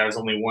stage there. I was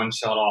only one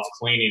shot off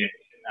cleaning it.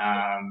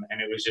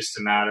 And it was just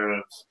a matter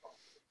of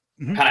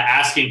kind of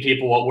asking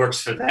people what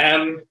works for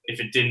them. If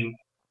it didn't,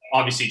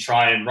 obviously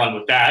try and run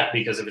with that,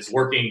 because if it's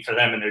working for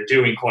them and they're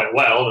doing quite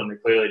well, then they're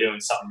clearly doing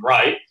something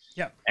right.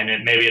 Yeah. And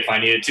then maybe if I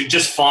needed to,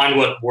 just find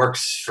what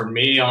works for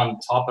me on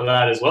top of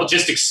that as well.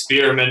 Just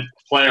experiment,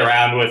 play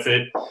around with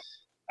it.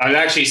 I've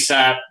actually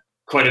sat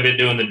quite a bit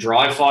doing the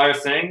dry fire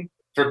thing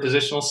for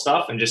positional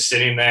stuff, and just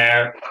sitting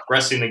there,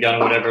 resting the gun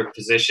in whatever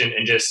position,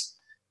 and just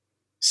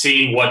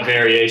seeing what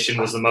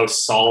variation was the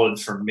most solid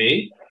for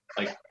me.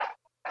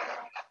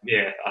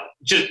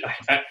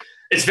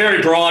 It's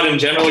very broad in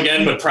general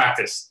again, but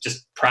practice.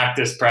 Just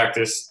practice.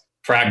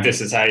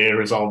 Practice is how you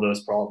resolve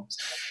those problems.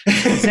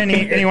 Does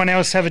anyone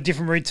else have a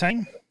different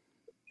routine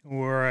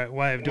or a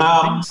way of doing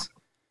things?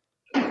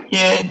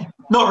 Yeah,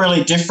 not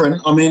really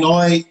different. I mean,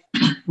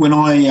 when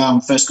I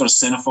first got a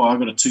centerfire, I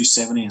got a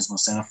 270 as my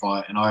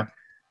centerfire, and I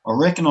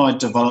reckon I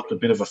developed a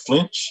bit of a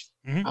flinch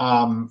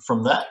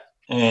from that,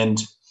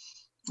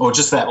 or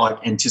just that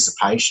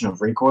anticipation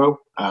of recoil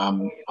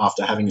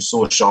after having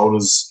sore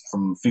shoulders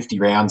from 50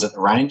 rounds at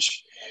the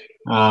range.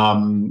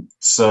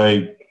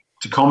 So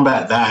to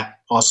combat that,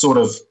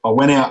 I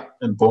went out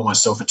and bought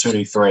myself a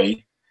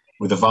 223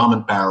 with a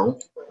varmint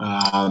barrel,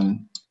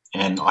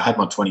 and I had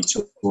my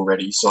 22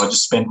 already. So I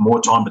just spent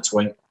more time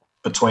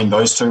between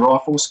those two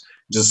rifles,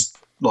 just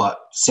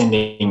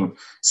sending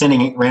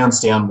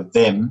rounds down with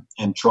them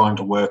and trying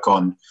to work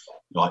on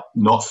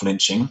not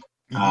flinching.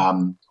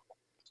 And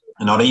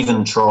I'd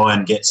even try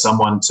and get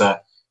someone to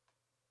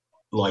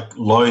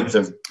load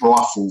the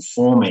rifle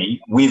for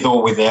me with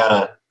or without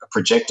a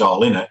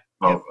projectile in it,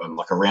 or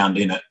a round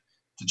in it,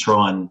 to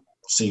try and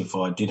see if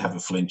I did have a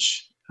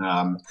flinch.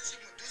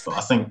 But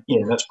I think,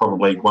 that's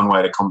probably one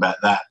way to combat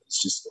that.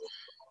 It's just,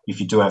 if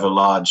you do have a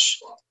large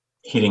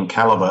hitting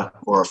caliber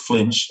or a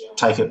flinch,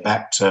 take it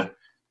back to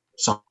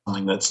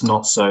something that's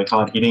not so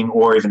hard hitting,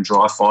 or even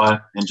dry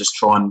fire, and just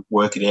try and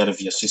work it out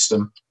of your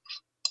system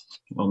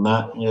on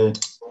that. Yeah.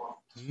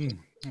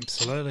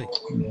 Absolutely.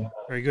 Yeah.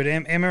 Very good.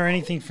 Emma,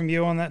 anything from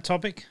you on that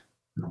topic?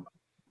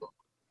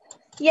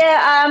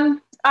 Yeah,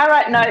 I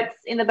write notes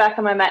in the back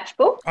of my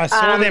matchbook. I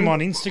saw them on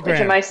Instagram.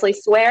 Which are mostly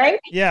swearing.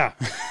 Yeah.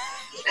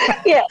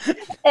 Yeah,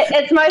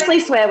 it's mostly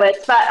swear words,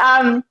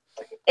 but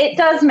it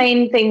does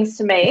mean things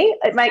to me.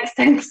 It makes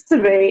sense to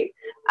me.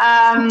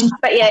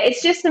 But yeah,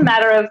 it's just a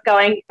matter of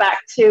going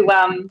back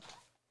to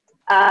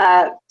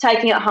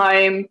taking it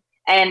home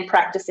and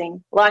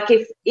practicing.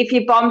 If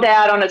you bombed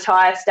out on a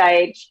tyre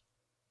stage,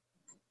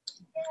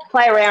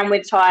 play around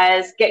with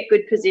tyres, get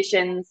good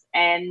positions,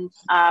 and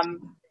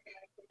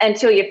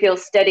until you feel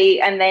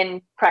steady, and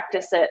then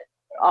practice it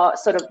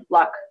sort of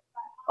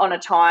on a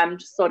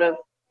timed sort of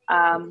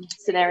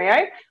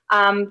scenario.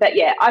 But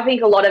yeah, I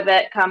think a lot of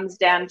it comes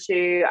down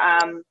to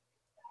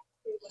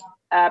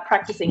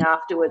practicing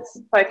afterwards,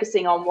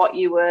 focusing on what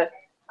you were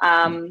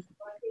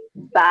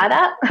bad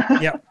at.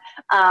 Yep.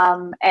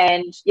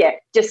 And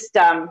just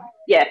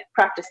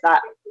practice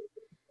that.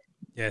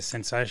 Yeah,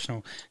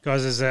 sensational,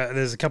 guys.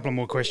 There's a couple of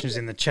more questions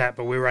in the chat,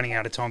 but we're running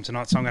out of time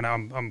tonight, so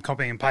I'm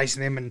copying and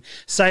pasting them and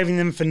saving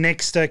them for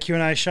next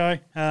Q&A show.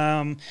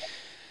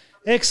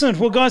 Excellent.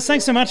 Well, guys,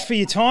 thanks so much for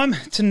your time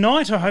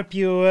tonight. I hope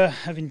you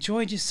have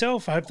enjoyed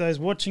yourself. I hope those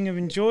watching have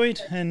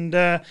enjoyed, and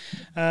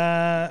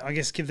I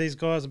guess give these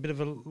guys a bit of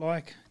a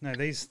like. No,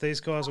 these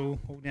guys all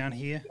down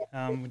here.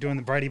 We're doing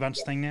the Brady Bunch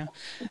thing now.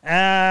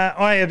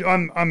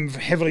 I'm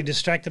heavily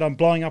distracted. I'm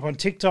blowing up on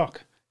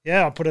TikTok.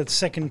 Yeah, I put a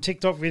second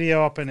TikTok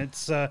video up, and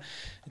it's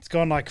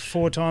gone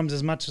 4 times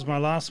as much as my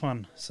last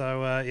one.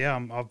 So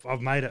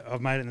I've made it.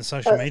 I've made it in the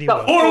social media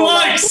world. 4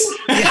 likes.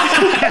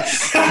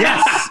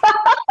 Yes.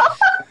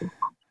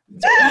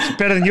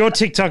 better than your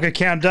TikTok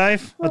account,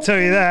 Dave. I'll tell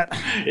you that.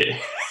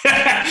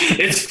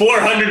 It's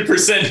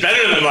 400%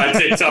 better than my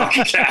TikTok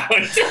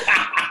account.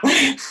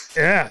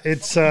 Yeah,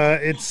 it's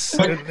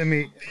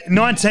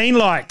 19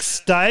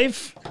 likes,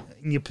 Dave.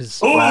 In your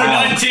Oh,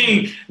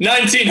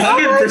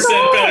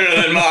 1900%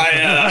 better than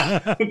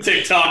my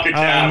TikTok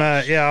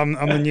account.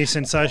 I'm the new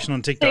sensation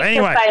on TikTok.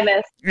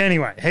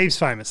 Anyway, heaps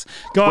famous.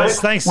 Guys,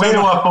 thanks so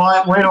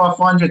much. Where do I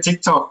find your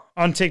TikTok?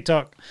 On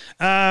TikTok.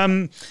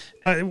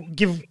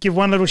 Give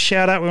one little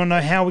shout out. We want to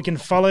know how we can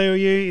follow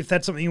you, if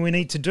that's something we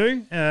need to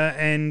do.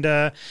 And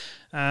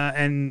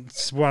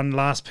one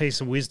last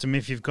piece of wisdom,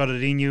 if you've got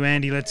it in you,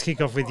 Andy. Let's kick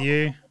off with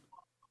you.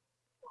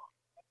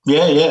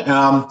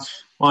 Yeah.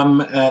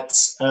 I'm at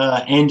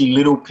Andy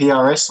Little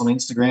PRS on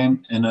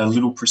Instagram and a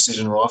Little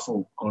Precision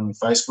Rifle on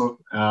Facebook.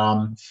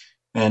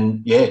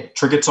 And yeah,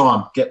 trigger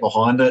time. Get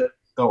behind it.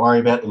 Don't worry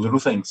about the little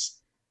things.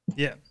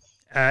 Yeah.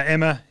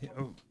 Emma,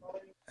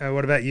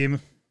 what about you?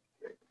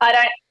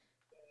 I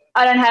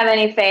don't have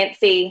any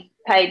fancy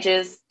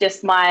pages,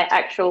 just my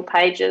actual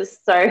pages.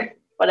 So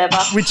whatever.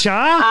 Which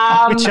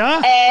are?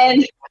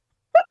 And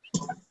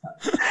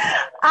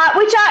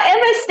which are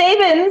Emma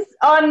Stevens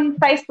on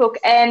Facebook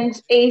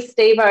and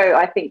Stevo.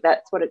 I think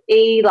that's what it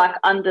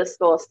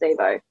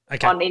 _Stevo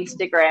on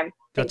Instagram. I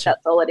think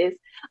that's all it is.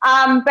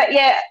 But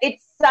yeah,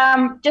 it's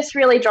just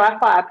really dry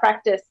fire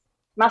practice,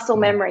 muscle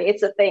memory.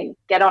 It's a thing.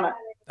 Get on it.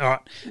 All right.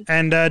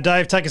 And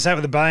Dave, take us out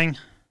with a bang.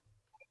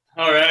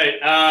 All right.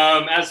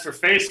 As for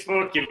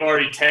Facebook, you've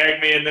already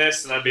tagged me in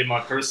this, so that'd be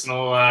my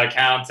personal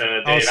account,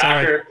 Dave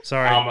Acker.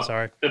 Sorry.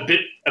 A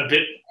bit.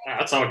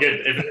 That's all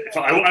good. If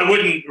I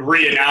wouldn't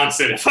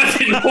re-announce it if I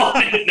didn't want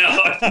it known.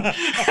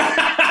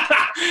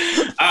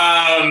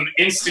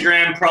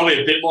 Instagram, probably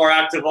a bit more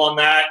active on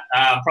that.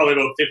 Probably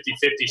about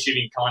 50-50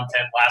 shooting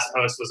content. Last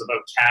post was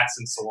about cats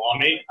and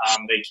salami.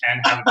 They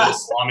can have a bit of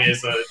salami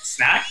as a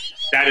snack.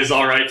 That is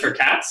all right for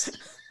cats.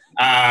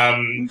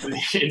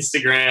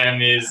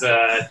 Instagram is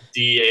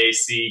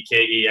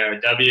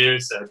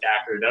DACKERW, so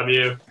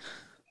Dackerw.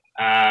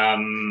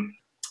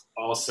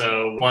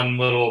 Also, one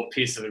little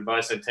piece of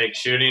advice I take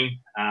shooting,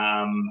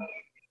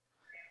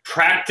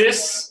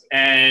 practice,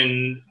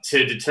 and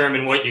to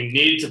determine what you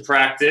need to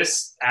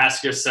practice,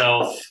 ask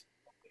yourself,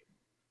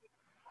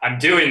 I'm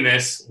doing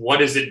this, what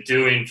is it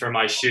doing for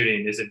my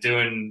shooting? Is it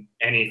doing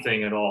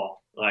anything at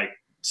all? Like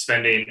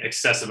spending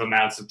excessive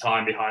amounts of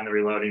time behind the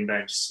reloading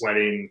bench,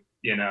 sweating,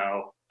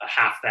 a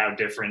half thou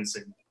difference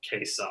in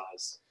case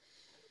size.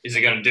 Is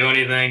it going to do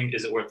anything?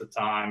 Is it worth the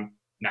time?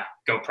 Nah,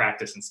 go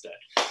practice instead.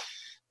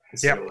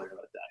 Yeah.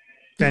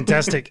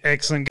 Fantastic.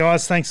 Excellent,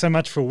 guys. Thanks so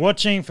much for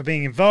watching, for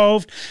being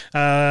involved.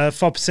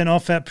 5%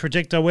 off at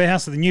Projectile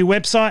Warehouse at the new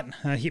website.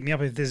 Hit me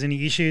up if there's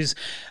any issues.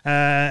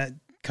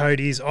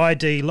 Code is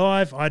ID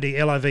Live,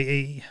 ID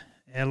LIVE.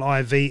 I'm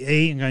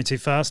going too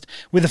fast.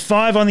 With a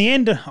 5 on the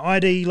end,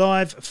 ID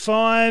Live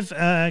 5.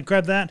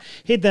 Grab that,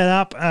 hit that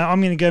up. I'm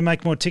going to go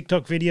make more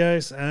TikTok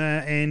videos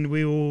and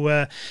we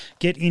will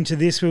get into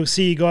this. We'll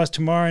see you guys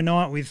tomorrow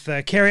night with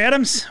Kerry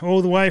Adams,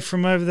 all the way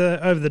from over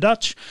the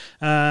Dutch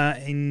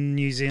in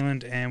New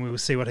Zealand, and we will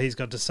see what he's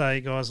got to say,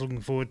 guys.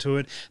 Looking forward to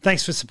it.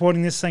 Thanks for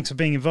supporting this. Thanks for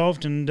being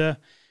involved, and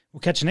we'll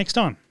catch you next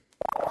time.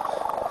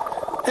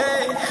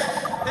 Hey,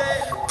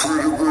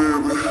 pretty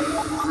baby.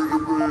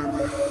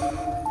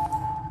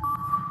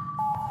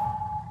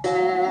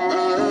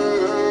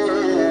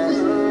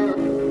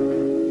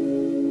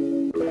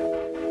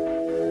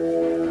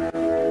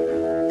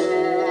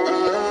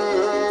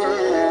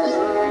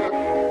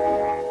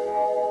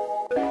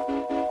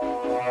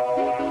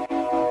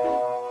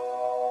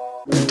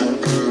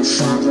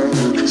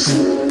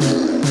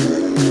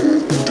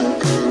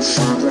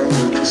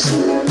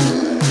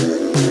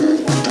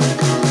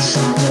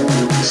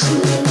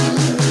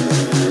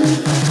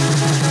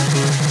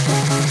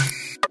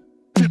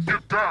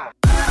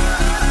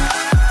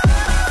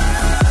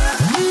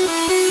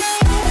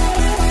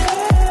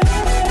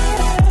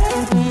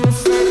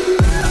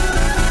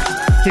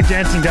 Keep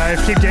dancing,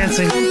 Dave. Keep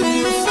dancing.